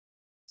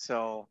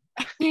 So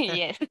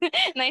Yes,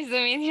 nice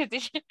to meet you,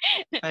 teacher.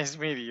 nice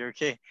meeting you.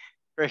 Okay,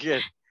 very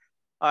good.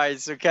 All right,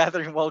 so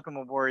Catherine, welcome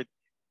aboard.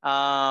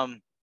 Irma,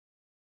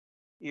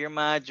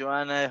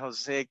 Joanna,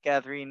 Jose,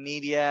 Catherine,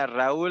 Nidia,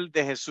 Raúl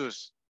de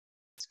Jesus.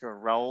 Let's go,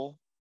 Raúl.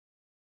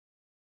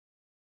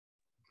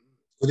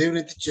 Good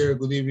evening, teacher.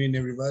 Good evening,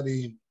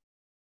 everybody.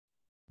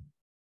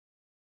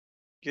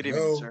 Good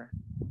Hello. evening, sir.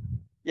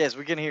 Yes,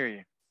 we can hear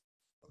you.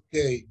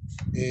 Okay.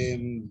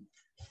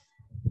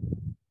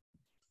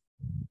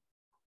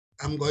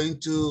 I'm going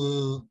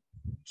to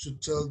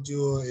tell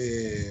you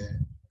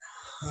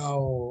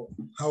how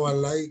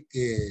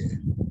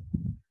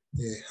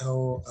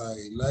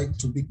I like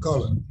to be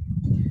called.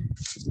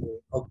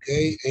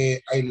 Okay,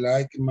 I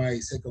like my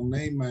second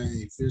name.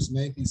 My first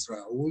name is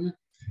Raúl,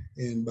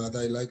 but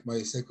I like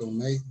my second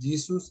name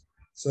Jesus,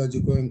 so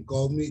you can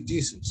call me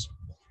Jesus.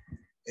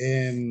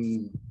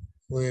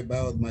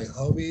 About my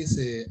hobbies,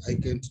 I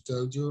can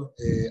tell you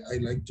I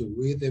like to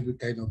read every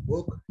kind of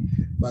book,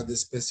 but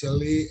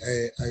especially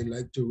I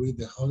like to read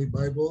the Holy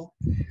Bible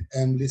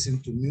and listen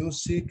to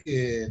music.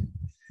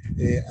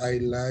 I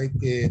like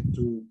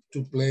to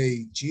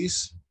play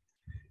chess.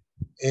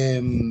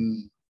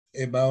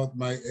 About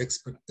my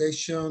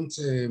expectations,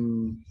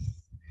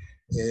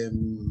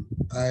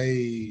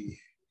 I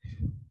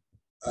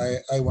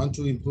want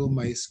to improve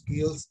my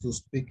skills to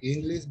speak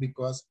English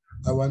because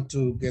I want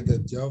to get a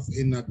job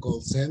in a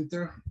call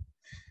center.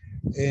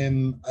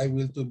 And I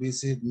will to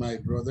visit my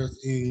brothers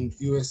in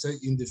USA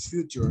in the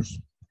future.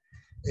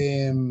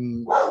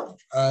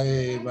 I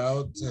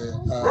about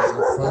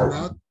found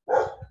out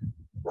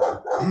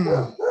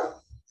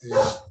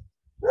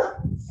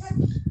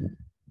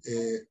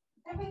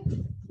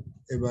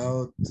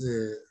about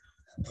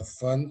a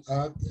fun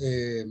act.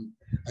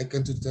 I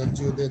can to tell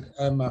you that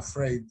I'm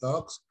afraid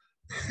dogs.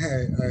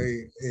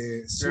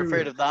 You're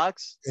afraid of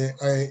dogs?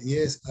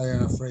 Yes, I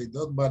am afraid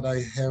dog, but I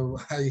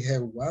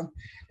have one,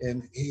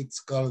 and it's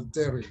called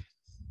Terry.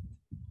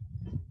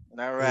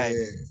 All right.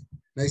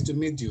 Nice to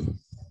meet you.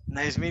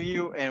 Nice meeting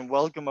you, and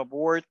welcome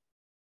aboard,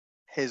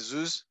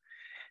 Jesus.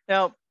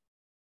 Now,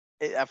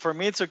 for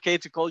me, it's okay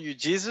to call you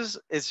Jesus.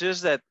 It's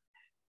just that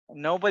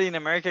nobody in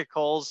America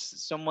calls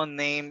someone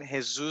named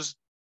Jesus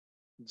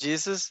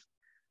Jesus,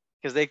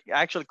 because they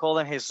actually call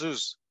them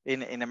Jesus.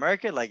 In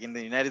America, like in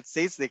the United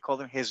States, they call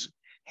them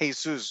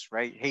Jesus,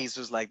 right?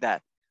 Jesus, like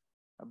that.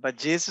 But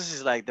Jesus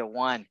is like the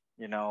one,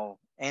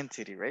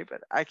 entity, right?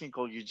 But I can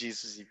call you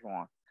Jesus if you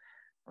want,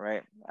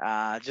 right?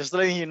 Just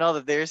letting you know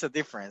that there's a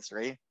difference,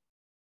 right?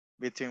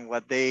 Between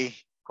what they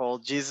call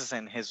Jesus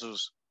and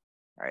Jesus,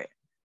 right?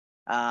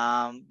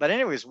 But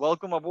anyways,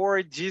 welcome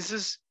aboard,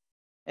 Jesus.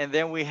 And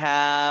then we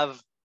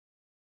have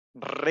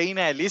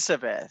Reina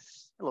Elizabeth.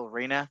 Hello,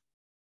 Reina.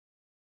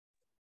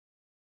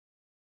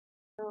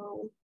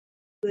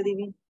 Good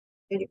evening,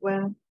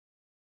 everyone.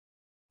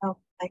 My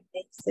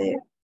name is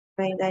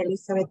Reina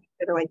Elizabeth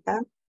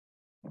Peroita.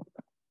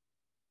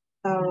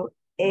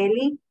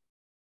 Ellie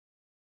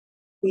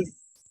is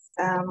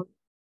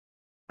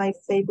my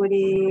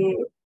favorite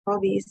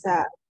hobby is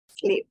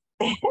sleep.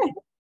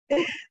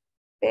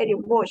 Very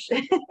much.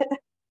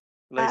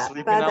 Like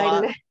sleeping a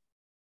lot?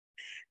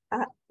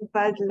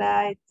 But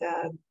like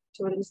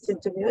to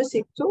listen to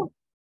music too.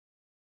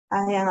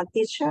 I am a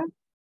teacher.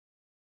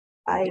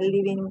 I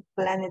live in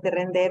Planet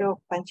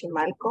Rendero,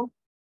 Panchimalco.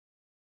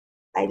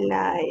 I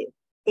like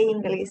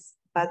English,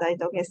 but I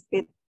don't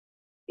speak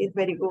it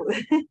very good.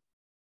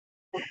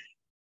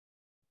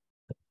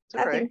 It's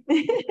all right.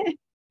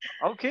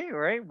 Okay, all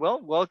right. Well,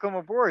 welcome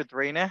aboard,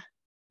 Reina.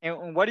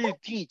 And what do you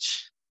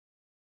teach?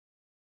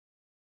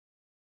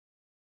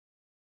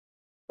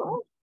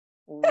 Oh,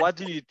 What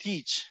do you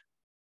teach?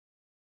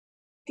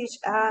 teach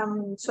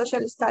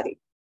social study.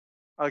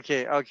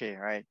 Okay, okay,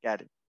 all right,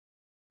 got it.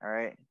 All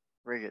right,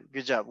 very good.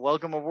 Good job.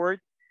 Welcome aboard.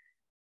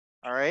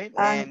 All right,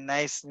 and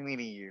nice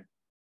meeting you.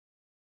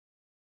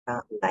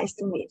 Nice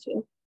to meet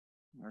you.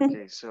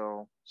 Okay,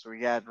 so we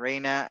got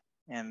Reina,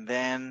 and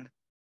then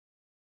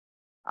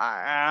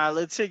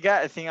let's say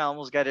I think I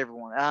almost got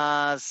everyone.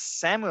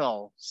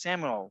 Samuel.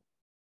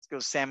 Let's go,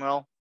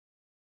 Samuel.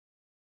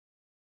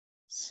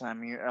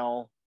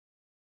 Samuel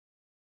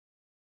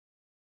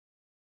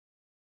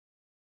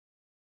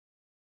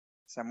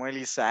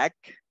Isaac.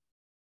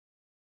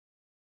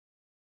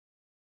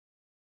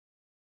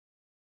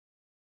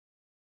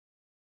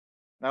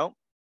 No? All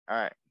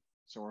right.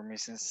 So we're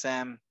missing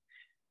Sam.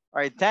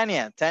 All right,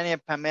 Tanya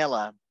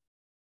Pamela.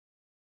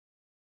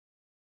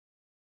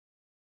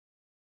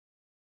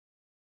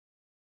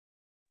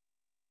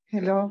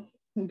 Hello,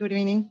 good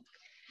evening.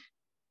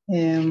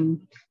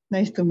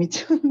 Nice to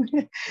meet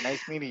you.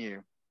 Nice meeting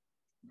you.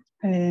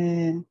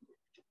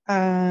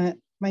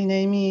 My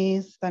name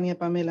is Tania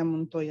Pamela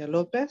Montoya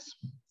Lopez.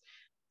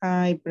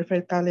 I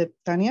prefer call it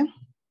Tania.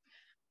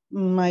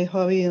 My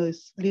hobby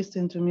is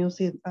listening to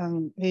music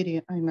on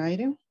 80 and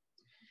 90.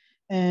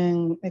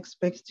 And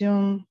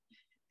expectation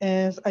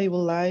is I would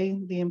like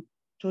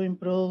to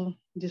improve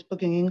the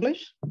spoken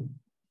English.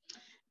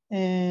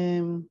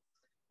 And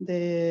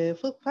the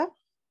food fact,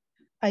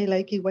 I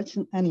like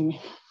watching anime.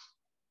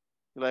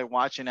 You like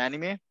watching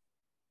anime?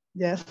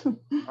 Yes.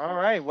 All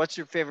right. What's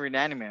your favorite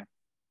anime?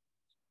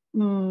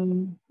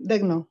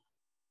 Degno.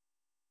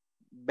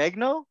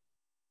 Begno?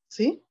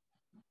 See?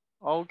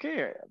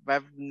 Okay.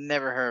 I've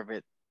never heard of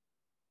it.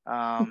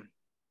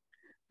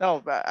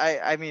 No, but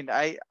I mean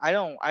I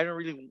don't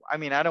really, I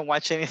mean I don't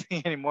watch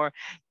anything anymore.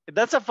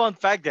 That's a fun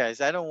fact,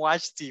 guys. I don't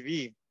watch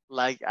TV.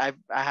 Like I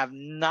have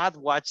not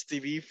watched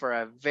TV for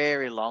a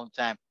very long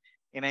time.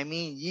 And I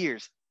mean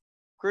years.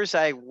 Of course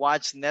I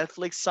watch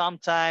Netflix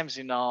sometimes,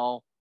 you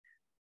know,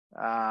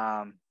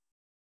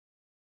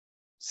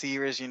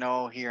 series, you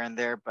know, here and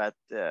there, but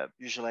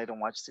usually I don't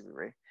watch TV,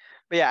 right?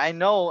 But yeah, I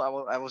know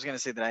I was gonna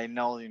say that I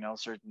know, you know,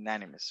 certain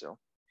animes, so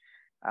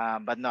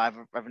but no,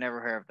 I've never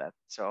heard of that.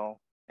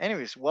 So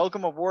anyways,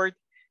 welcome aboard.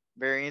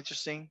 Very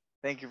interesting.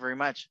 Thank you very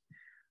much.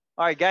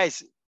 All right,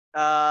 guys.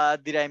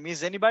 Did I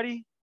miss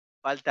anybody?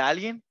 Falta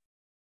alguien?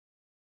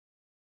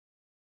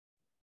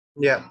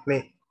 Yeah,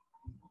 me.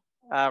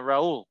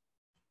 Raul.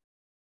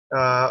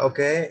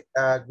 Okay.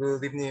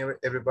 Good evening,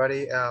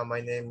 everybody.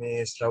 My name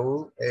is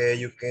Raul.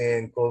 You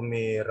can call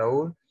me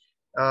Raul.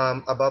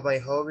 About my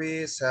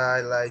hobbies,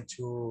 I like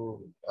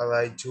to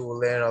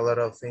learn a lot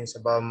of things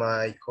about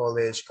my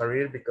college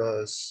career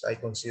because I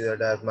consider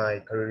that my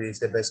career is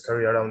the best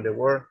career around the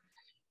world.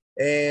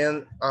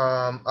 And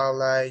I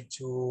like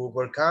to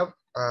work out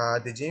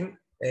at the gym,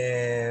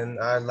 and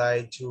I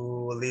like to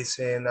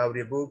listen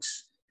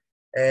audiobooks.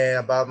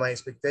 About my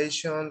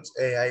expectations,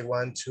 I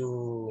want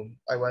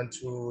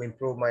to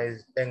improve my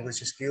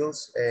English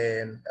skills,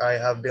 and I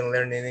have been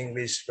learning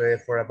English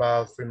for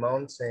about 3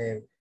 months,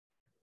 and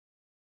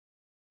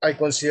I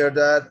consider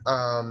that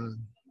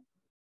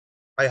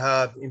I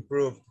have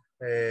improved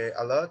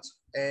a lot.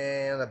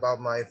 And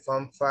about my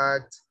fun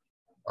fact,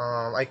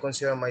 I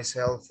consider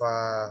myself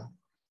a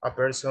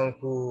person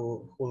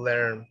who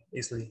learn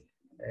easily,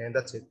 and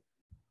that's it.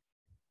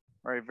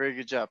 All right, very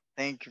good job.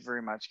 Thank you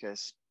very much,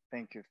 guys.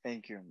 Thank you.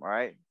 All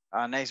right.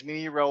 Nice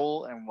meeting you,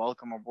 Raul, and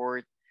welcome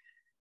aboard.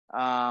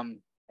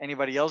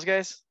 Anybody else,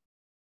 guys?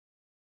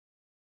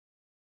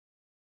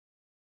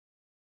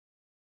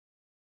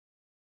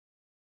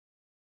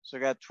 So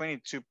I got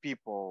 22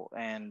 people,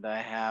 and I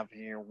have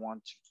here 1,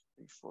 2,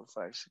 3, 4,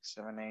 5, 6,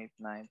 7, 8,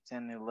 9,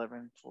 10,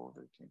 11, 12,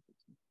 13,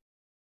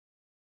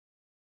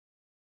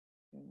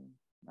 15,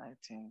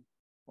 19,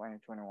 20,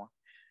 21. All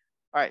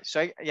right, so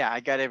I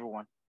got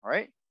everyone. All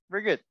right,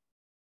 very good.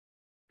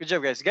 Good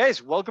job, guys.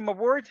 Guys, welcome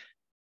aboard.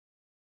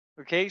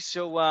 Okay,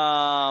 so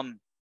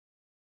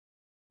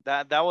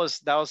that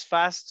was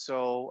fast.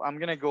 So I'm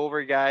gonna go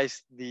over,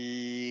 guys,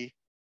 the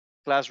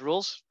class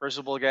rules. First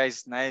of all,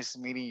 guys, nice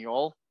meeting you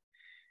all.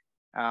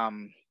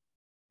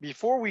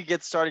 Before we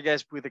get started,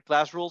 guys, with the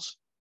class rules,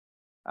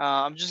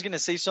 I'm just gonna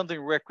say something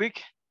real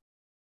quick.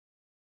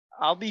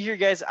 I'll be here,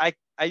 guys.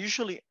 I'm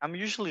usually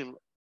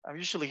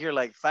here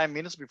like 5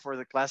 minutes before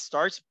the class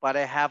starts, but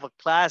I have a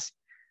class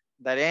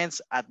that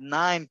ends at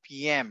 9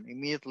 p.m.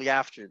 immediately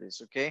after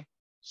this. Okay,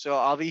 so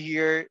I'll be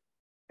here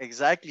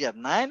exactly at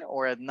 9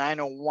 or at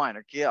 9:01.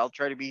 Okay, I'll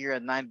try to be here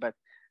at 9, but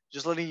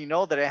just letting you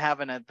know that I have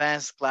an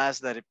advanced class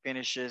that it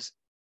finishes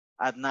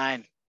at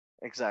 9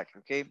 exactly.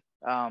 Okay,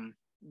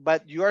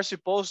 but you are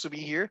supposed to be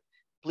here.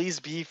 Please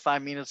be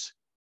 5 minutes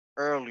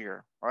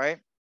earlier. All right,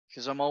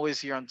 because I'm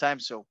always here on time.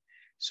 So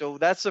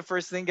that's the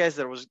first thing, guys,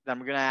 that I'm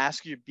gonna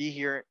ask you to be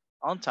here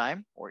on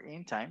time or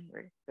in time.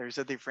 Right, there's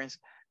a difference,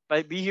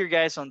 but be here,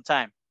 guys, on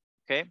time.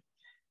 Okay.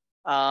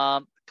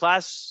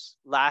 class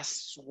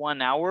lasts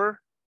 1 hour.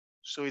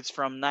 So it's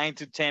from 9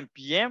 to 10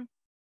 p.m.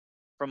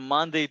 from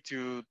Monday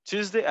to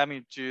Tuesday,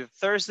 to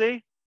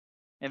Thursday.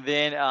 And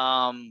then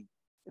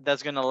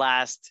that's gonna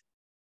last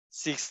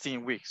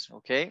 16 weeks,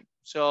 okay?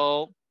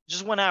 So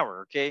just 1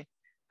 hour, okay?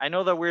 I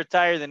know that we're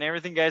tired and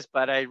everything, guys,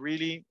 but I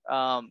really,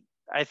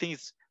 I think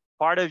it's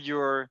part of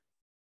your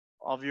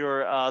what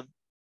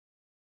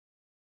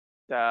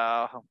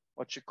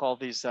you call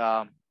these,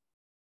 part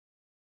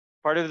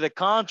of the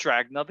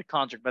contract, not the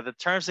contract, but the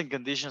terms and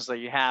conditions that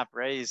you have,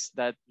 right, is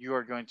that you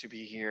are going to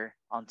be here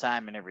on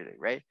time and everything,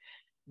 right?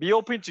 Be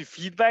open to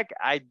feedback.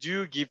 I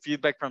do give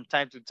feedback from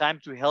time to time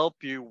to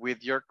help you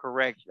with your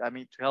to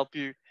help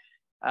you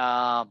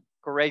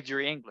correct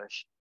your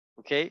English,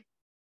 okay?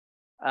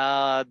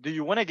 Do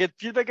you want to get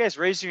feedback, guys?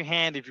 Raise your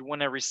hand if you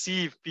want to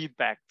receive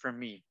feedback from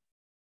me.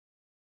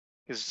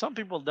 Because some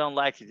people don't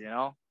like it, you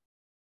know?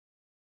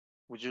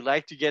 Would you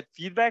like to get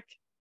feedback?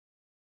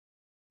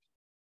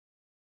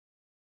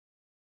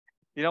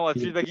 You know what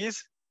feedback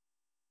is?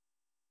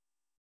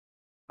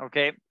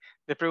 Okay.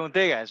 Les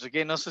pregunté, guys,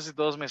 okay, no sé si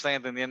todos me están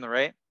entendiendo,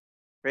 right?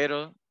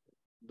 Pero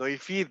doy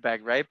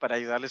feedback, right, para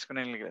ayudarles con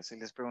el inglés. Y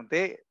les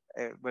pregunté,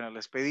 bueno,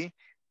 les pedí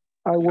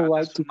I would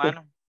like to say,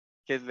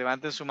 que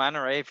levanten su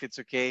mano, right, if it's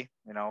okay,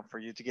 you know, for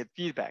you to get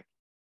feedback,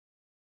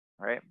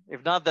 right?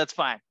 If not, that's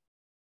fine.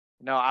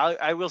 No,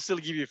 I will still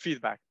give you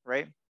feedback,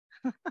 right?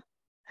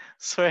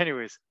 So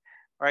anyways,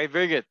 all right,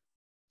 very good.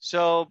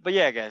 So, but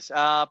yeah, guys,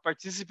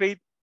 participate.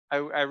 I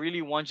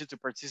really want you to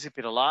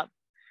participate a lot.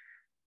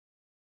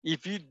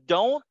 If you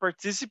don't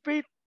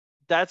participate,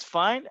 that's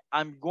fine.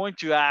 I'm going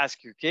to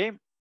ask you, okay?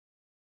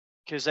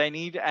 Because I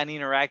need an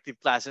interactive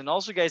class. And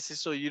also, guys,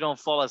 so you don't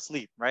fall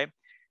asleep, right?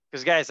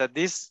 Because, guys, at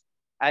this,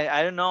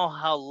 I don't know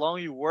how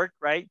long you work,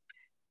 right?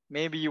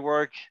 Maybe you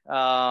work,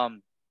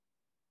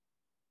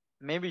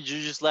 maybe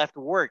you just left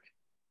work,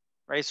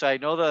 right? So I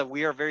know that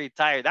we are very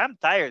tired. I'm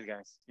tired,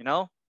 guys, you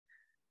know?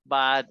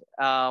 But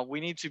we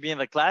need to be in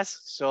the class.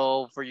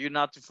 So for you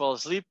not to fall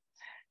asleep,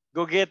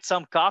 go get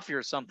some coffee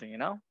or something, you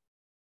know?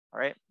 All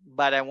right,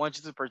 but I want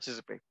you to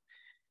participate.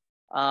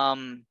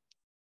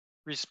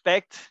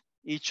 Respect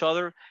each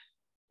other.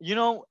 You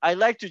know, I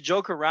like to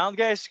joke around,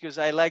 guys, because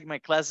I like my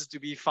classes to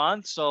be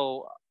fun.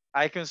 So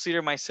I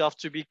consider myself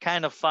to be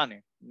kind of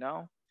funny, you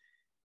know?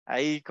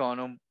 Ahí con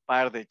un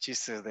par de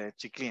chistes de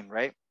chiclín,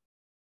 right?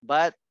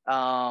 But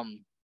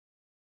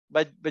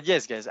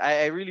yes, guys,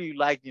 I really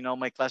like, you know,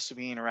 my class to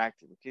be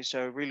interactive. Okay,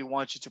 so I really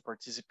want you to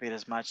participate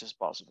as much as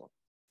possible.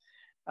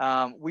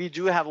 We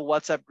do have a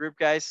WhatsApp group,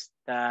 guys,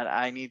 that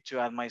I need to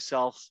add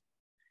myself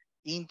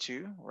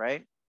into,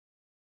 right?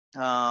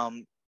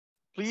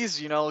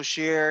 Please, you know,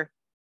 share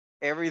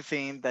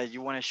everything that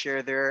you want to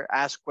share there.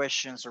 Ask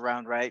questions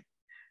around, right?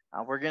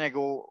 We're going to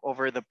go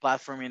over the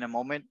platform in a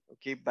moment,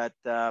 okay? But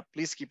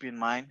please keep in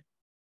mind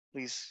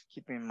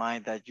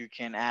that you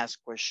can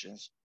ask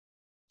questions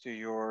to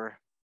your,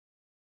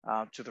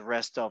 to the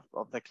rest of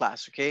the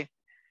class, okay?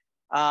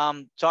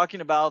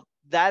 Talking about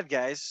that,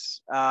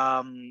 guys,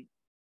 I'm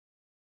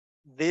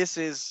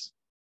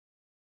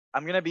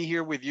going to be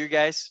here with you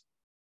guys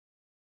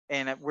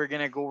and we're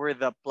going to go over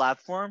the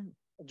platform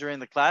during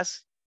the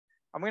class.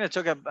 I'm going to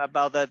talk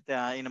about that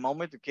in a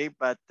moment, okay?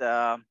 But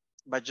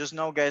just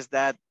know, guys,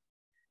 that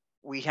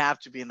we have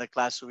to be in the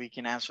class so we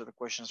can answer the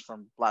questions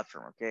from the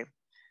platform, okay?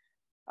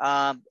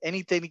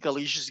 Any technical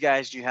issues,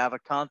 guys, you have a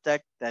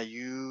contact that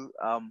you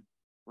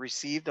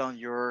received on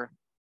your,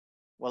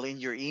 in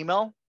your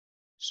email.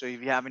 So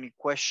if you have any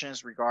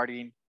questions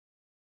regarding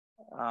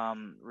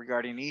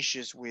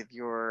issues with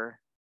your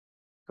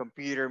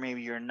computer,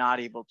 maybe you're not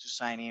able to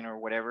sign in or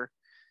whatever,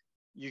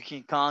 you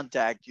can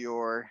contact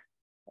your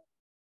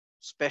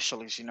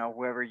specialist, you know,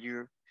 whoever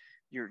your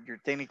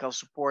technical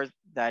support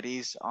that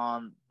is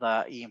on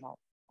the email,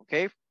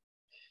 okay?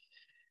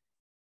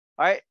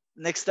 All right,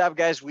 next up,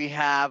 guys, we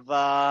have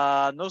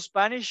no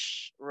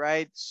Spanish,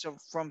 right? So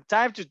from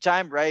time to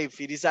time, right, if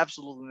it is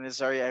absolutely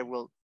necessary, I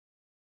will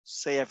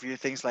say a few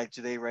things like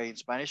today, right, in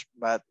Spanish,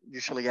 but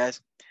usually, guys,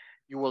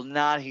 you will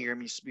not hear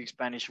me speak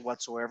Spanish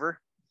whatsoever.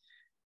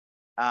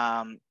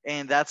 And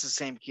that's the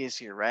same case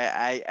here,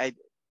 right?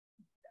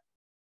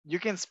 You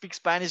can speak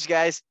Spanish,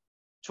 guys,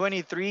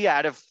 23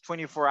 out of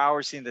 24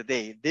 hours in the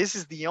day. This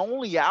is the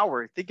only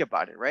hour, think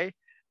about it, right?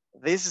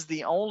 This is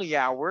the only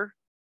hour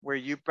where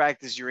you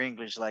practice your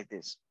English like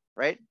this,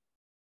 right?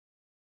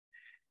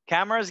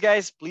 Cameras,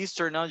 guys, please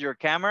turn on your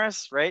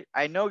cameras, right?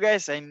 I know,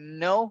 guys,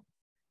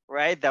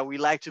 right, that we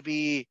like to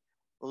be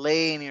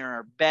laying in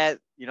our bed,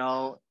 you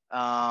know,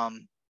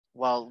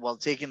 while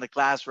taking the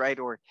class, right?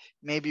 Or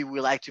maybe we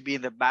like to be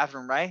in the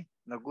bathroom, right?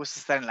 Nos gusta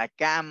estar en la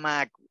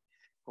cama,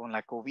 con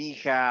la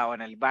cobija, o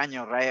en el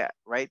baño,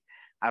 right?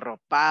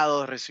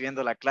 Arropados,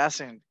 recibiendo la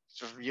clase.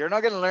 So you're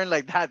not going to learn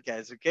like that,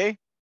 guys, okay?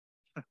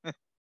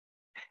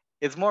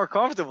 It's more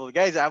comfortable,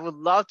 guys. I would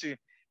love to.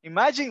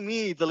 Imagine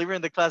me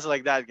delivering the class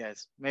like that,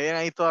 guys. Me ven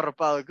ahí todo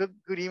arropado.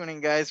 Good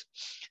evening, guys.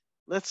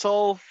 Let's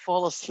all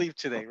fall asleep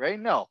today, right?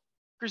 No, of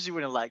course you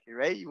wouldn't like it,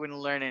 right? You wouldn't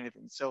learn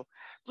anything. So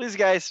please,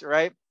 guys,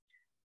 right?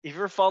 If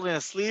you're falling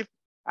asleep,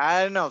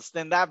 I don't know,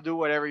 stand up, do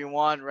whatever you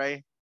want,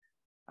 right?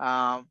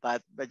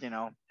 But you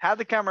know, have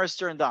the cameras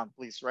turned on,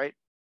 please, right?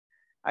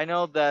 I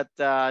know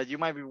that you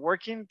might be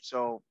working,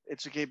 so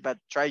it's okay, but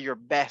try your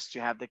best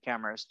to have the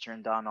cameras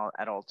turned on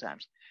at all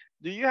times.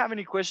 Do you have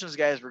any questions,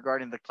 guys,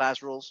 regarding the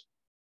class rules?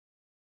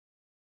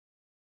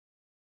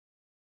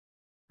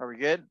 Are we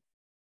good?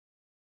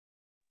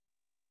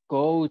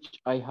 Coach,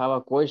 I have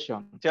a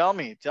question. Tell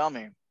me, tell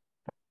me.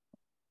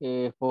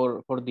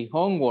 For the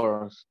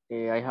homeworks,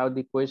 I have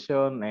the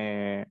question,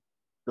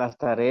 las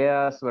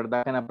tareas,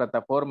 ¿verdad? Que en la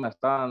plataforma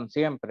están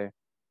siempre.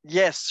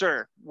 Yes,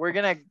 sir. We're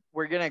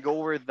gonna go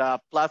over the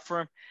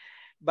platform,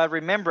 but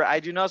remember, I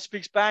do not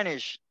speak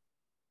Spanish.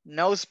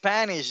 No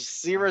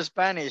Spanish, zero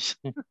Spanish.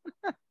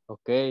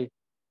 Okay.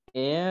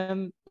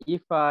 And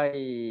if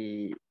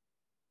I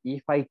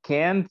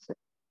can't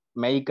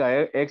make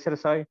a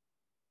exercise,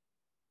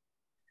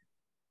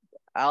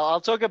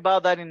 I'll talk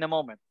about that in a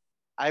moment.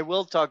 I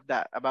will talk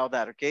about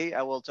that, okay?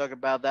 I will talk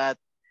about that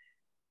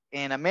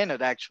in a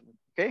minute, actually,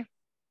 okay?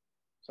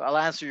 So I'll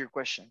answer your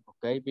question.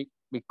 Okay,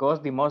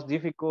 because the most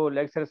difficult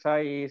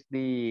exercise is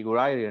the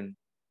writing.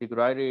 The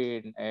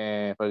writing,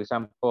 for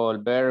example,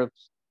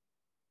 verbs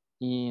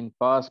in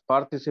past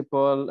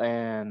participle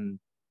and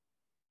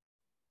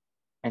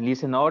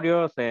listen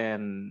audios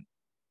and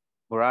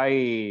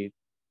write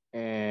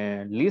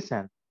and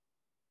listen.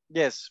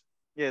 Yes,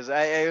 yes,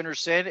 I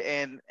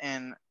understand,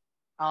 and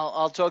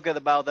I'll talk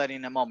about that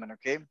in a moment,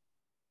 okay?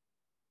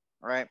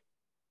 All right.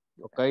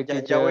 Okay,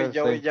 Ya, teacher,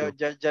 thank you.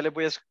 ya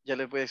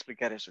les voy a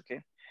explicar eso,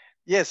 okay?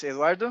 Yes,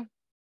 Eduardo.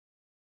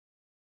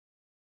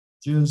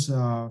 Just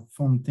a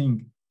fun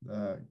thing.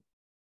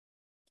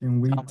 Can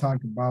we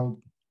talk about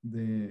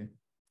the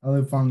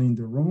elephant in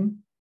the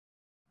room?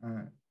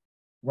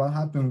 What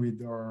happened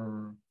with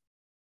our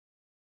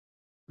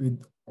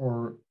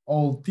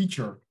old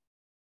teacher?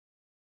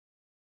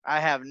 I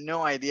have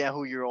no idea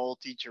who your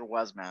old teacher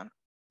was, man.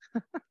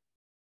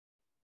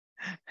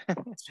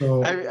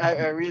 So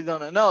I really don't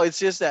know. No, it's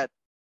just that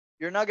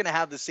you're not gonna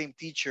have the same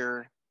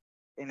teacher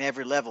in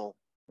every level,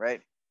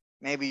 right?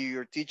 Maybe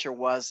your teacher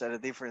was at a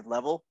different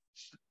level.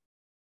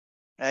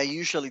 I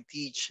usually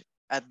teach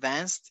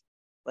advanced,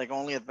 like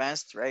only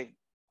advanced, right?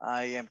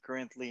 I am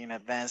currently in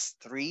advanced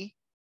 3,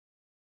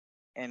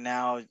 and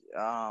now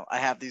I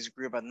have this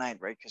group at night,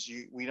 right? Because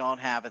we don't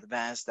have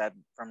advanced that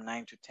from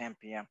 9 to 10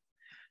 p.m.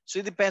 So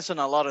it depends on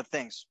a lot of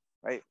things,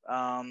 right?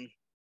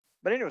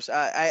 But anyways,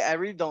 I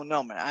really don't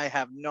know, man. I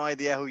have no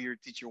idea who your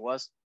teacher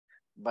was,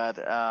 but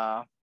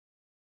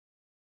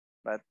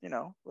you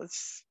know,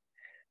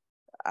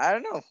 I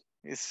don't know.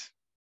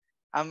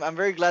 I'm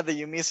very glad that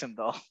you miss him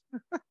though.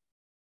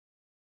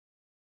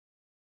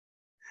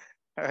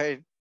 All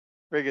right,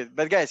 very good.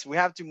 But guys, we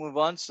have to move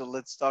on. So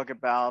let's talk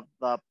about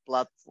the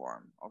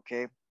platform,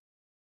 okay?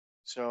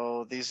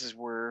 So this is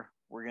where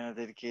we're gonna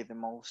dedicate the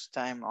most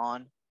time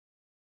on.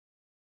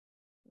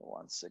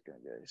 1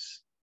 second,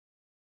 guys.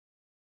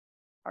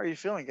 How are you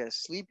feeling, guys?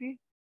 Sleepy?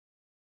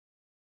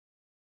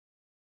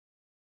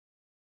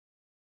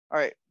 All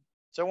right.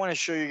 So I want to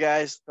show you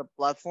guys the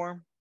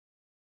platform.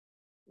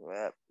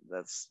 Well,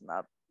 that's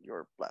not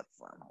your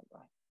platform. Hold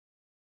on.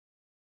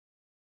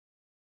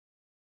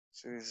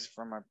 So this is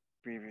from our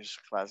previous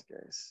class,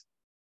 guys.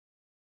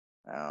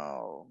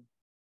 Oh.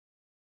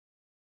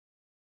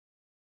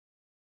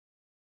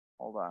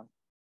 Hold on.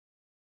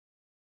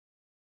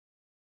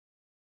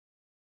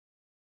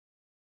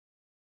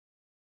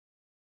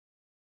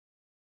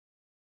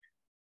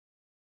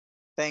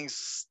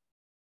 Thanks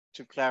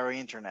to Claro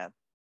Internet.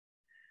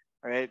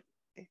 All right.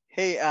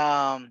 Hey,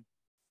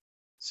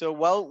 so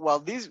while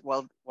this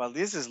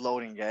is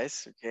loading,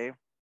 guys, okay.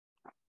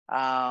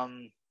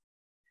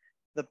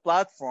 The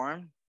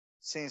platform,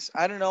 since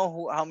I don't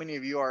know how many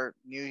of you are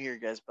new here,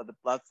 guys, but the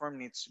platform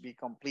needs to be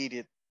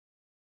completed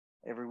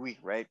every week,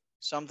 right?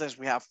 Sometimes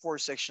we have 4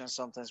 sections,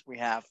 sometimes we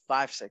have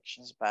 5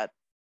 sections, but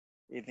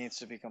it needs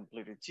to be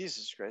completed.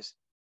 Jesus Christ.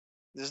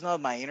 This is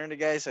not my internet,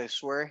 guys, I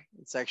swear.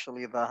 It's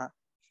actually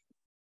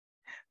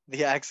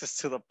the access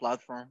to the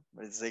platform,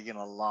 but it's taking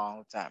a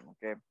long time,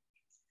 okay?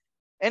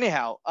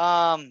 Anyhow,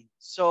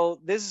 so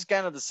this is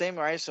kind of the same,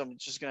 right? So I'm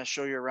just gonna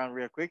show you around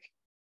real quick.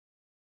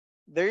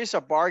 There is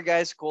a bar,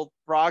 guys, called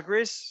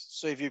progress.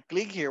 So if you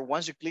click here,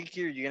 once you click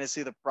here, you're gonna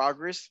see the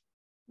progress,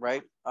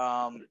 right?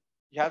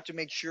 You have to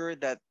make sure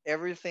that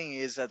everything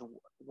is at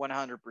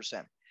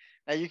 100%.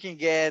 Now you can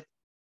get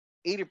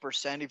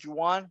 80% if you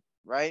want,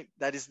 right?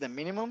 That is the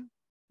minimum,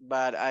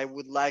 but I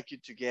would like you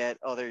to get,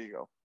 oh, there you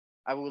go.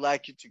 I would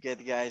like you to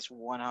get, guys,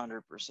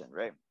 100%,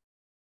 right?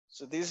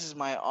 So this is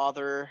my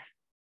other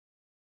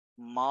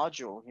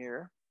module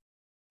here.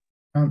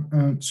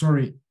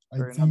 Sorry, I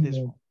Sorry, think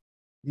that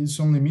it's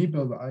only me,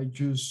 but I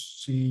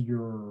just see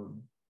your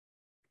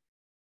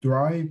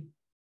drive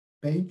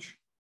page.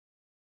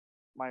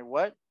 My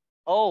what?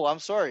 Oh, I'm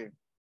sorry.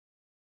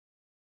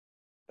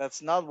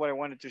 That's not what I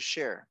wanted to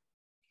share.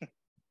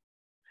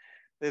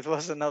 It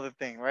was another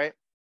thing, right?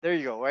 There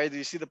you go, right? Do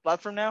you see the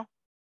platform now?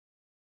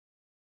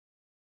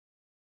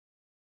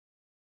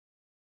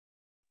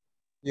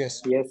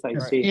 Yes. Yes, I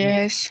Right. see.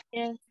 Yes.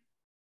 Yes.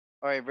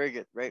 All right, very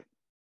good, right?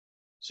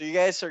 So you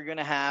guys are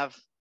gonna have,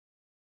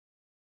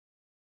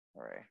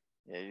 all right,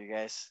 yeah, you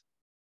guys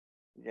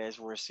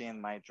were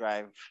seeing my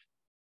drive.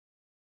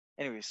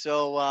 Anyway,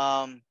 so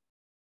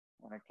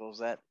when I close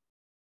that.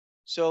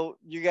 So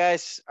are you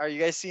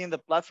guys seeing the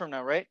platform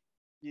now, right?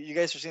 You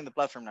guys are seeing the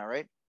platform now,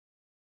 right?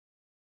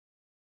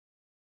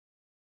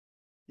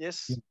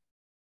 Yes.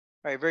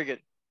 All right, very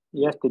good.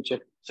 Yes, teacher.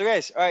 So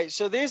guys, all right,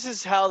 so this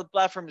is how the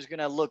platform is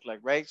gonna look like,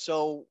 right?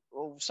 So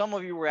some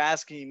of you were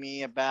asking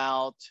me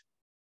about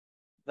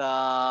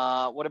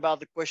what about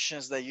the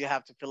questions that you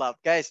have to fill out?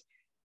 Guys,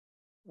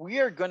 we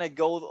are gonna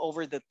go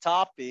over the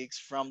topics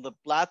from the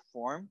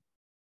platform.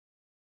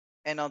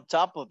 And on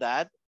top of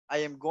that, I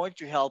am going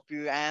to help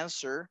you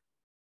answer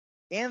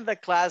in the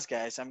class,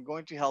 guys. I'm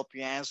going to help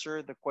you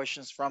answer the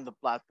questions from the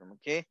platform,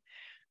 okay?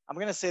 I'm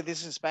gonna say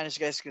this in Spanish,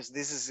 guys, because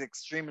this is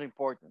extremely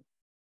important.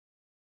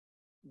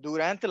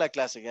 Durante la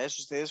clase, guys,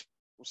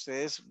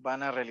 ustedes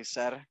van a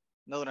realizar,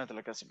 no durante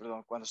la clase,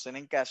 perdón, cuando estén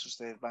en casa,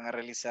 ustedes van a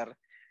realizar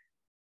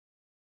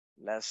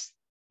las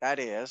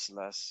tareas,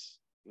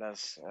 los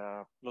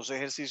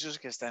ejercicios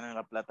que están en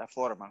la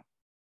plataforma.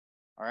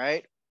 All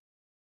right.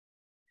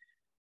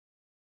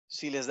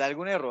 Si les da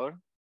algún error,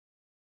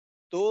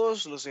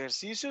 todos los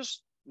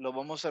ejercicios los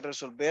vamos a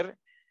resolver.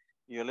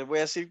 Yo les voy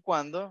a decir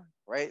cuándo,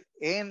 right?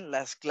 En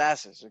las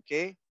clases,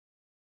 ¿ok?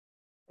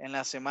 En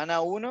la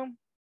semana 1,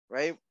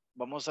 right?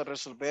 Vamos a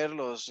resolver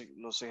los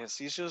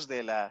ejercicios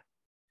de la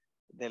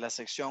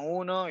sección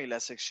 1 y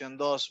la sección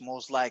 2,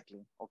 most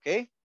likely, ¿ok?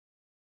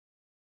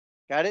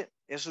 Got it?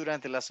 Eso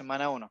durante la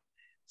semana 1.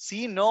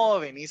 Si no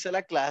venís a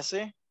la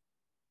clase,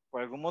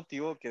 por algún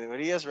motivo que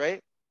deberías,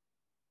 right?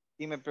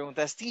 Y me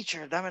preguntas,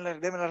 teacher, dame la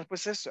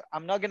respuesta a esto.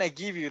 I'm not going to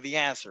give you the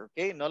answer,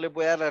 ¿ok? No le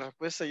voy a dar la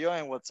respuesta yo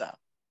en WhatsApp,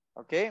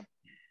 ¿ok?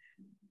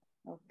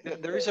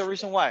 There is a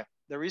reason why.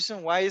 The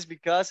reason why is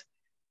because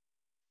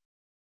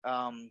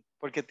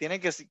porque tiene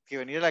que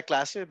venir a la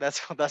clase.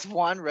 That's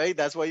one, right?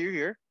 That's why you're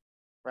here,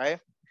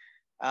 right?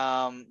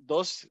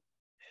 Dos,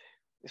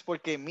 es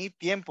porque mi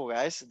tiempo,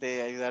 guys,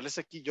 de ayudarles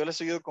aquí, yo les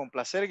ayudo con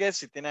placer, guys,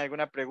 si tienen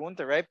alguna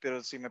pregunta, right?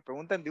 Pero si me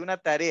preguntan de una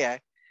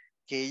tarea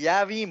que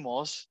ya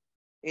vimos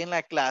en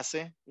la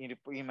clase y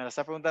me la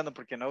está preguntando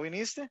porque no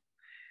viniste,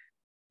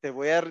 te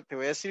voy a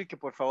decir que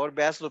por favor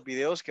veas los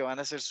videos que van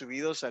a ser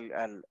subidos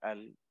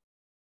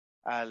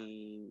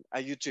a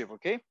YouTube,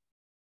 ¿ok?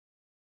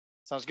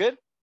 Sounds good?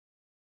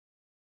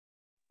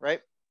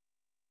 Right?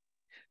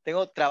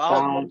 Tengo trabajo.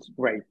 Sounds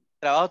great.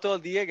 Trabajo todo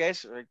el día,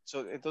 guys.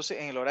 So, entonces,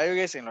 en el horario,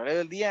 guys, en el horario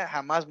del día,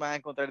 jamás me van a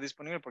encontrar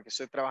disponible porque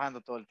estoy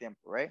trabajando todo el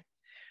tiempo, right?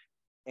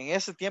 En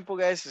ese tiempo,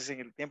 guys, es en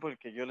el tiempo en el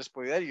que yo les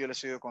puedo ayudar y yo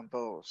les ayudo con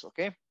todos,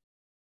 ¿ok?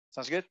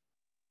 Sounds good?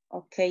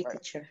 Okay,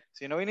 right. Teacher.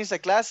 Si no viniste a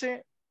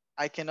clase,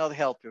 I cannot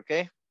help you,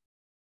 ¿ok?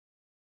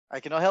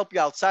 I cannot help you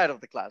outside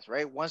of the class,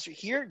 right? Once you're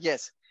here,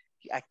 yes.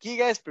 Aquí,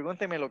 guys,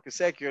 pregúntenme lo que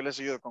sea que yo les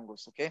ayudo con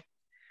gusto, ¿ok?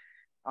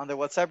 On the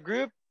WhatsApp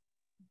group,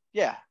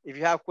 yeah, if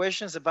you have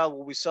questions about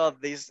what we saw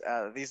this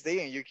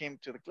day and you came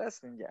to the class,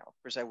 then yeah, of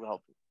course I will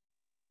help you,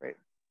 right?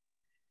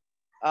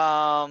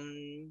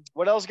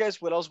 What else,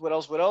 guys? What else?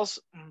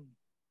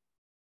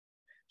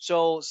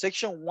 So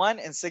section 1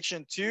 and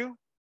section 2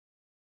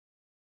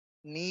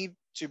 need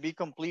to be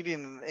completed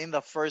in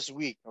the first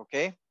week,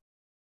 okay?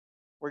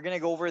 We're gonna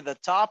go over the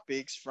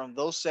topics from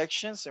those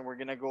sections and we're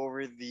gonna go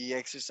over the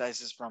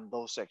exercises from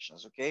those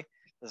sections, okay?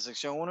 La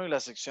sección 1 y la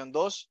sección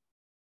 2,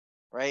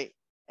 right?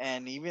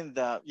 And even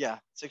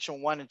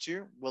section 1 and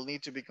 2 will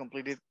need to be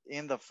completed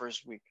in the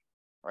first week,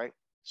 right?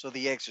 So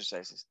the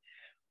exercises.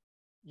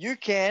 You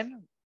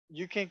can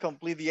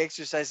complete the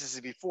exercises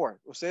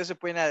before. Ustedes se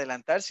pueden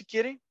adelantar si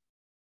quieren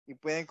y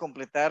pueden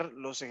completar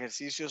los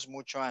ejercicios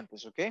mucho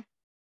antes, ¿ok?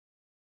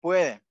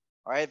 Pueden,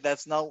 all right?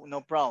 That's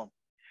no problem.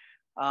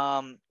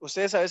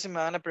 Ustedes a veces me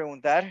van a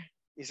preguntar,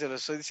 y se lo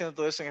estoy diciendo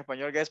todo eso en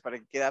español, guys, para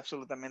que quede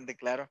absolutamente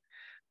claro.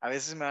 A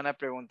veces me van a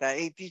preguntar,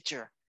 hey,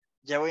 teacher,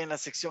 ya voy en la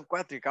sección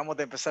 4 y acabamos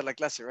de empezar la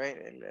clase, right?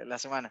 La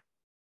semana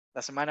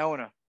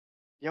 1.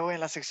 Ya voy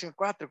en la sección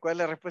 4, ¿cuál es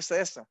la respuesta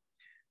a esto?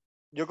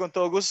 Yo con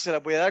todo gusto se la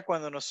voy a dar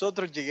cuando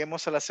nosotros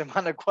lleguemos a la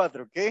semana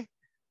 4, ¿ok?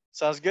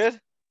 Sounds good?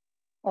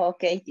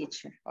 Okay,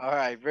 teacher. All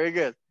right, very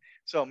good.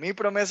 So, mi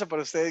promesa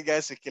para ustedes,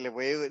 guys, es que les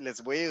voy a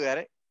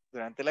ayudar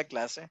durante la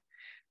clase.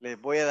 Les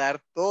voy a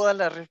dar todas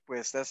las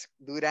respuestas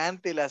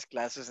durante las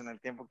clases en el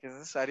tiempo que es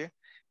necesario.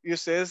 Y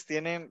ustedes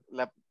tienen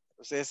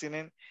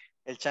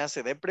el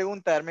chance de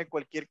preguntarme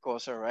cualquier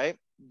cosa, right?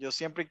 Yo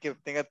siempre que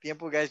tenga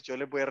tiempo, guys, yo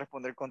les voy a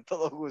responder con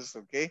todo gusto,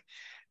 ¿ok?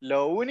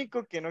 Lo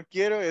único que no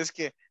quiero es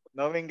que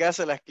no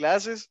vengas a las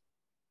clases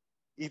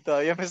y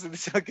todavía me están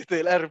diciendo que te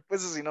dé la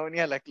respuesta si no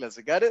venías a la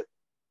clase. ¿Got it?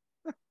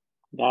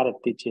 Got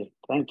it, teacher.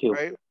 Thank you.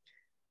 Right?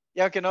 Y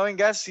aunque no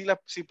vengas,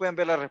 sí pueden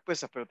ver las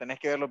respuestas, pero tenés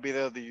que ver los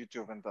videos de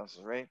YouTube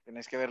entonces, right?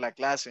 Tenés que ver la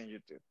clase en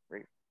YouTube,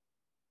 right?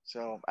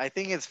 So, I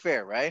think it's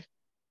fair, right?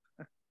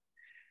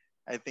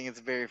 I think it's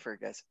very fair,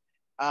 guys.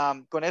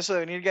 Con eso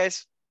de venir,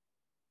 guys,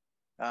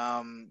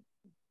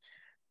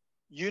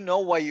 you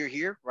know why you're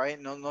here, right?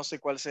 No sé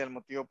cuál sea el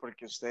motivo por el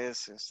que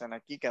ustedes están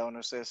aquí, cada uno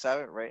de ustedes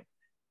sabe, right?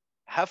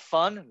 Have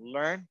fun,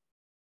 learn,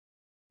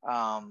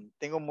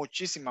 Tengo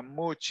muchísima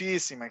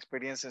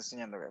experiencia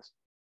enseñando eso.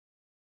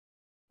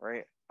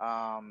 Right?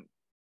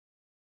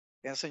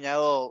 He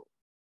enseño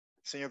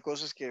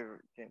cosas que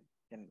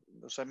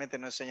usualmente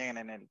no enseñan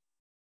en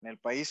el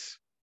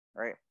país.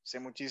 Right? Sé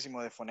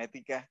muchísimo de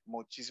fonética.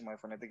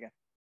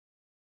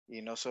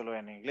 Y no solo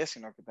en inglés,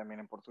 sino que también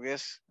en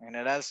portugués. En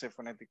general sé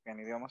fonética en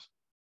idiomas.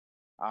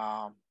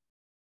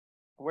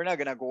 We're not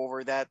gonna go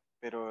over that,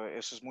 pero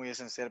eso es muy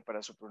esencial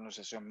para su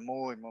pronunciación.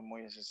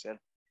 Muy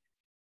esencial.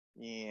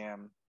 Y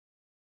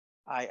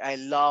I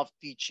love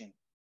teaching.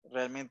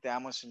 Realmente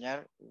amo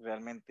enseñar.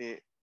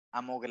 Realmente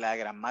amo la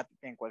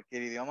gramática en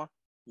cualquier idioma.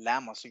 La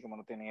amo así como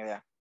no tenía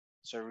idea.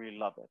 So I really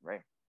love it,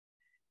 right?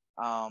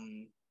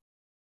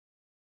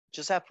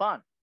 Just have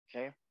fun,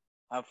 okay?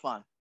 Have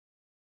fun.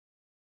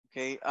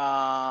 Okay,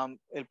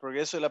 el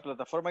progreso de la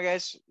plataforma,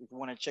 guys. If you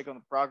want to check on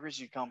the progress,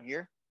 you come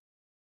here.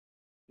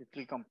 You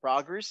click on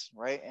progress,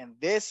 right? And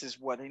this is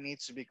what it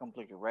needs to be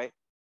completed, right?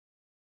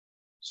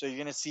 So you're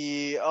gonna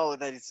see,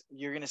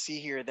 you're gonna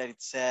see here that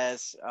it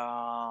says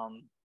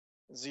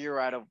 0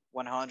 out of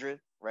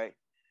 100, right?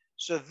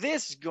 So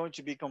this is going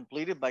to be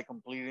completed by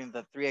completing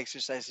the 3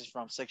 exercises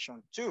from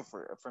section 2,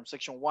 from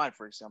section 1,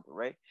 for example,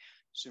 right?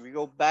 So we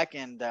go back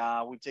and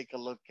we take a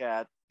look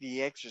at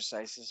the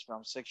exercises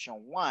from section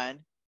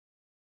 1.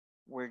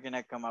 We're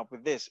gonna come up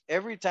with this.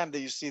 Every time that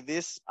you see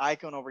this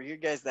icon over here,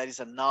 guys, that is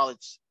a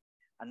knowledge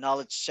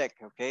check,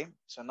 okay?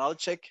 So knowledge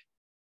check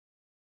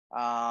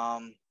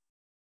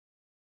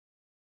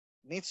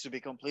needs to be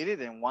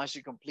completed, and once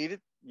you complete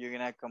it, you're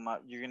gonna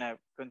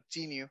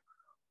continue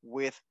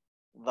with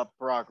the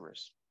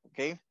progress,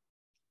 okay?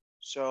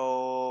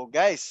 So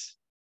guys,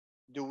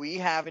 do we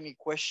have any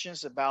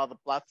questions about the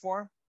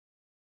platform?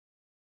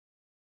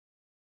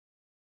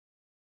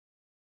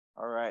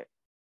 All right.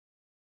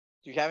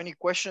 Do you have any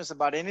questions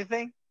about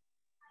anything?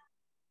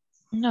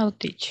 No,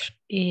 teacher,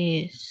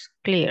 is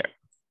clear.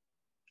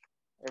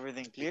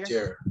 Everything clear?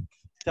 Teacher.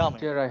 Tell me.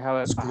 Teacher, I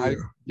have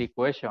the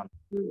question.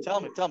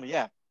 Tell me,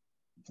 yeah.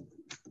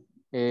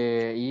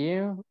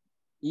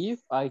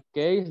 If I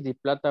case the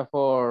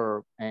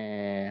platform,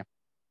 ¿qué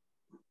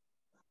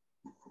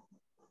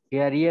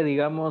haría,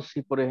 digamos,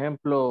 si por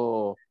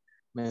ejemplo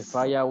me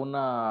falla un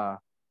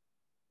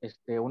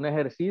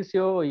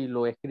ejercicio y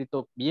lo he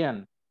escrito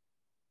bien?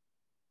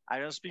 I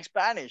don't speak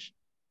Spanish.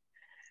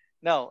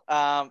 No,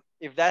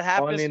 if that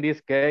happens. Only in this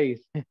case.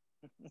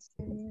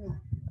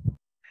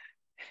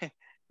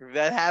 If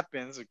that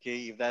happens,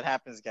 okay, if that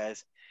happens,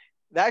 guys,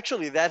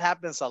 actually that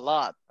happens a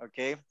lot,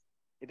 okay?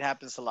 It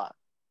happens a lot.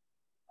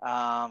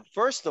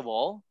 First of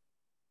all,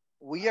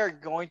 we are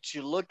going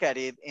to look at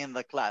it in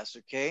the class,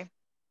 okay?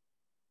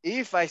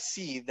 If I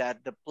see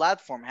that the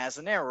platform has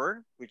an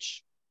error,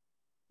 which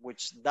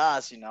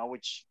does,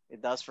 which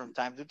it does from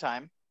time to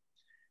time,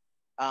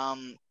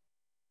 I'm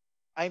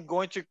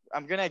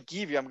gonna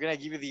give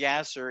you the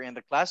answer in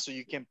the class so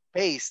you can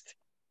paste,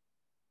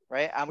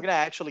 right? I'm gonna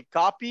actually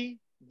copy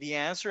the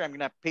answer. I'm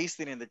gonna paste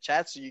it in the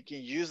chat so you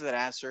can use that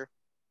answer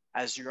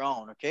as your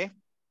own, okay?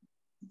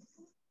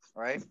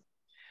 All right.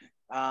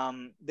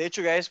 De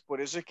hecho, guys,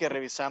 por eso es que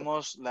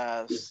revisamos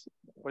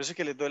por eso es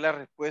que les doy las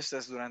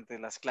respuestas durante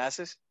las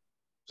clases.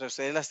 O sea,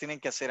 ustedes las tienen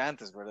que hacer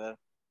antes, ¿verdad?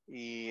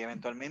 Y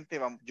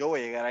eventualmente yo voy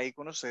a llegar ahí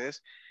con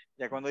ustedes.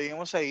 Ya cuando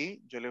lleguemos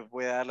ahí, yo les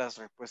voy a dar las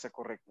respuestas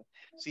correctas.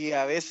 Sí,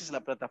 a veces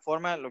la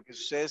plataforma, lo que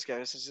sucede es que a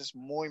veces es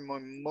muy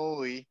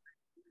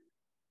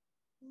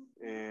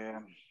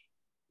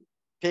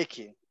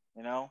picky,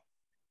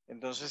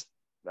 Entonces,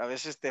 a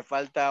veces te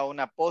falta un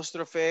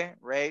apóstrofe,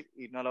 right?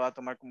 Y no la va a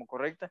tomar como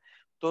correcta.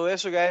 Todo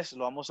eso, guys,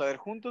 lo vamos a ver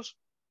juntos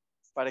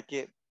para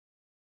que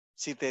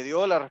si te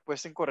dio la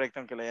respuesta incorrecta,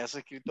 aunque la hayas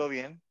escrito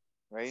bien,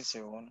 right?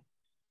 Según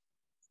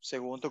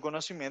tu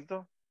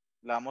conocimiento,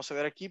 la vamos a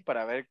ver aquí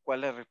para ver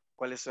cuál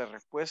es la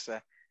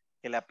respuesta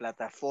que la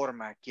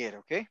plataforma quiere,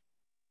 ¿ok?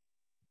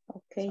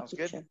 Okay, Sounds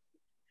teacher. good?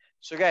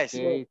 So, guys.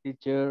 Okay,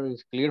 teacher,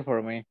 it's clear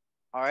for me.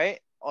 All right.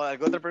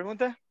 ¿Alguna otra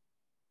pregunta?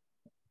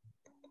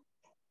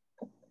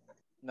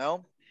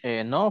 No?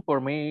 No, for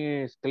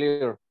me it's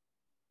clear.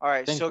 All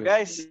right, Thank so you.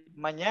 guys,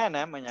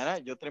 mañana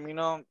yo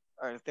termino,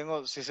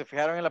 si se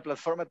fijaron en la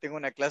plataforma, tengo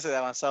una clase de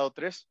avanzado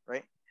 3,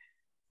 right?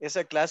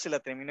 Esa clase la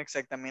termino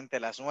exactamente a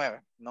las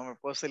 9. No me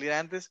puedo salir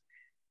antes,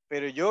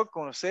 pero yo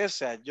con ustedes, o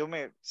sea, yo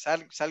me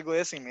salgo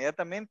de eso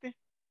inmediatamente,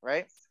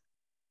 right?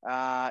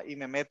 Y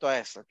me meto a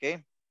eso,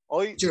 ¿ok?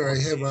 Hoy. Sure, I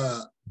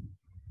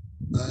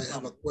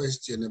have a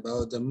question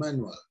about the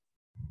manual.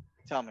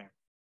 Tell me.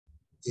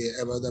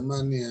 Yeah, about the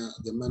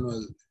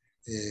manual.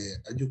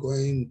 Are you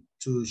going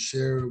to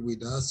share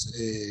with us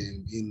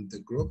in the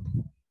group?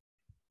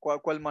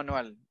 ¿Cuál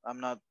manual?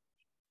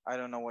 I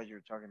don't know what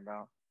you're talking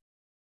about.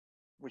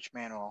 Which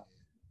manual?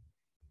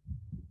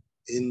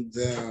 In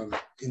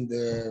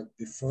the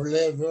before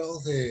level,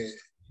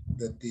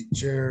 the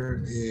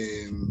teacher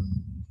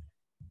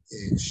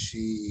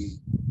she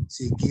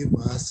gave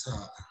us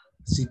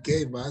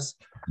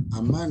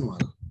a manual.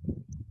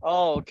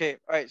 Oh, okay.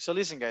 All right. So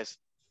listen, guys.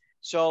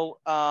 So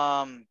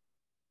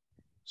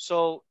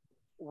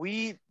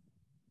we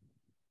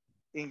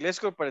Inglés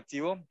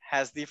corporativo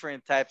has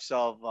different types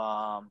of,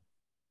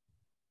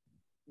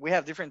 we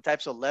have different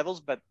types of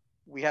levels, but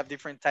we have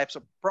different types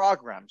of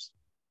programs.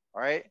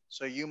 All right.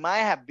 So you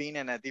might have been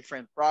in a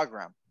different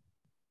program,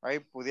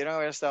 right? Pudieron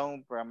haber estado en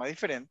un programa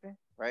diferente,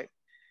 right?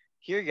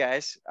 Here,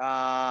 guys,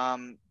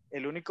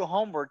 el único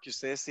homework que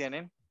ustedes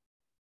tienen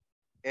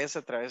es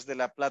a través de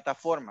la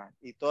plataforma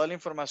y toda la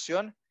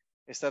información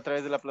está a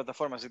través de la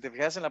plataforma. Si te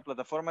fijas en la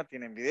plataforma,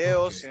 tienen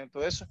videos, tienen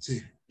todo eso.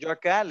 Sí. Yo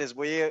acá les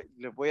voy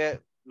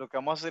a, lo que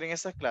vamos a hacer en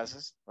estas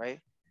clases, right?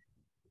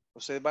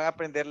 Ustedes van a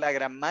aprender la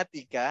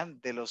gramática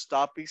de los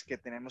topics que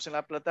tenemos en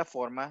la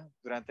plataforma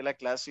durante la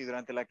clase, y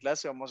durante la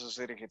clase vamos a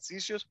hacer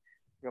ejercicios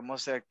y vamos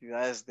a hacer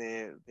actividades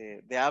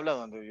de habla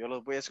donde yo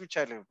los voy a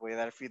escuchar y les voy a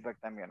dar feedback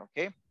también, ¿ok?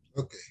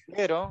 Ok.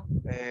 Pero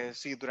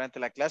sí, durante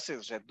la clase,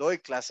 o sea, doy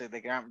clases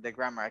de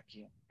grammar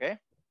aquí, ¿ok?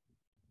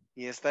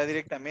 Y está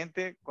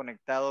directamente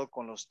conectado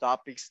con los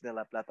topics de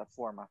la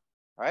plataforma,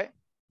 all right?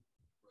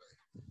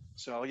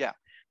 So yeah,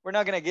 we're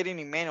not gonna get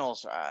any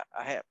manuals.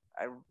 I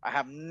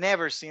have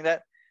never seen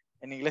that.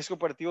 En inglés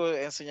corporativo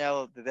he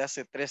enseñado desde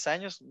hace 3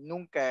 años.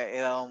 Nunca he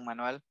dado un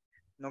manual.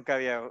 Nunca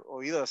había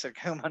oído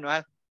acerca de un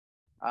manual.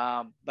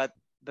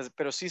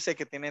 Pero sí sé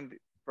que tienen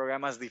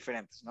programas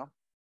diferentes, ¿no?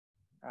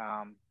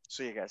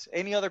 So yeah, guys.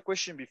 Any other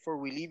question before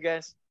we leave,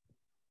 guys?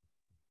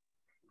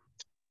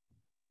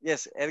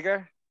 Yes,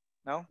 Edgar?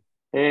 No?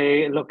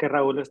 Lo que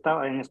Raúl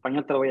estaba, en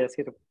español te lo voy a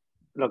decir,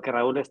 lo que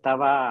Raúl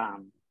estaba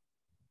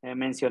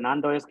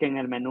mencionando es que en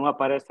el menú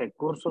aparece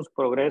cursos,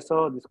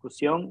 progreso,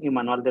 discusión y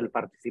manual del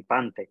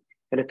participante.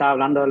 Él estaba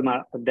hablando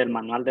del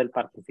manual del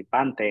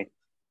participante,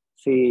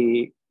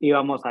 si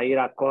íbamos a ir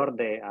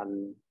acorde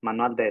al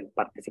manual del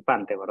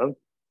participante, ¿verdad?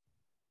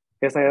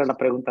 Esa era la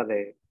pregunta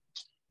de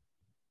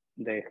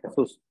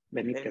Jesús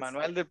Benítez. El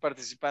manual del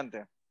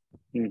participante.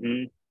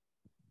 Uh-huh.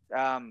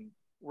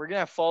 We're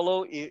going to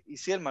follow, y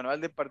si el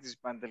manual del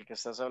participante, el que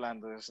estás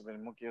hablando, es del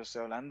mismo que yo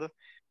estoy hablando,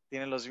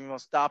 tiene los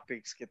mismos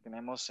topics que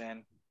tenemos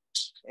en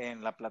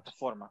la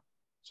plataforma.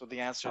 So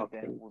the answer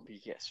then will be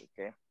yes,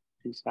 okay?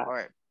 Exacto. All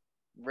right,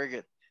 very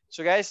good.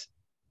 So guys,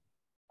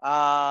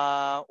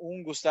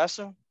 un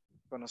gustazo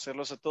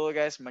conocerlos a todos,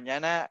 guys.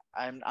 Mañana,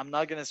 I'm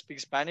not going to speak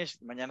Spanish.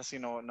 Mañana sí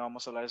no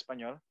vamos a hablar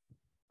español.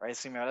 Right?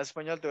 Si me hablas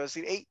español, te voy a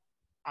decir, hey,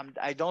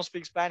 I don't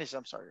speak Spanish,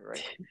 I'm sorry,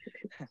 right?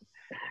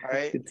 All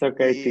right. It's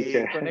okay, y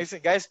teacher. con ese,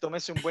 guys,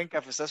 tómense un buen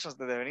cafezazo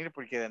antes de venir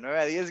porque de 9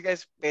 a 10,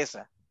 guys,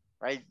 pesa.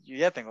 Right? Yo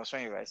ya tengo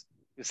sueño, guys.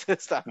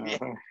 Ustedes también.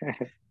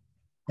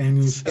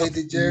 Hey,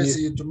 teacher,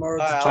 see you tomorrow.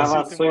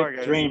 I'll see you tomorrow,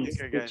 guys. You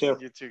too, guys.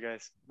 You too,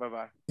 guys.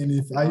 Bye-bye. And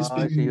if I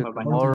speak see you tomorrow.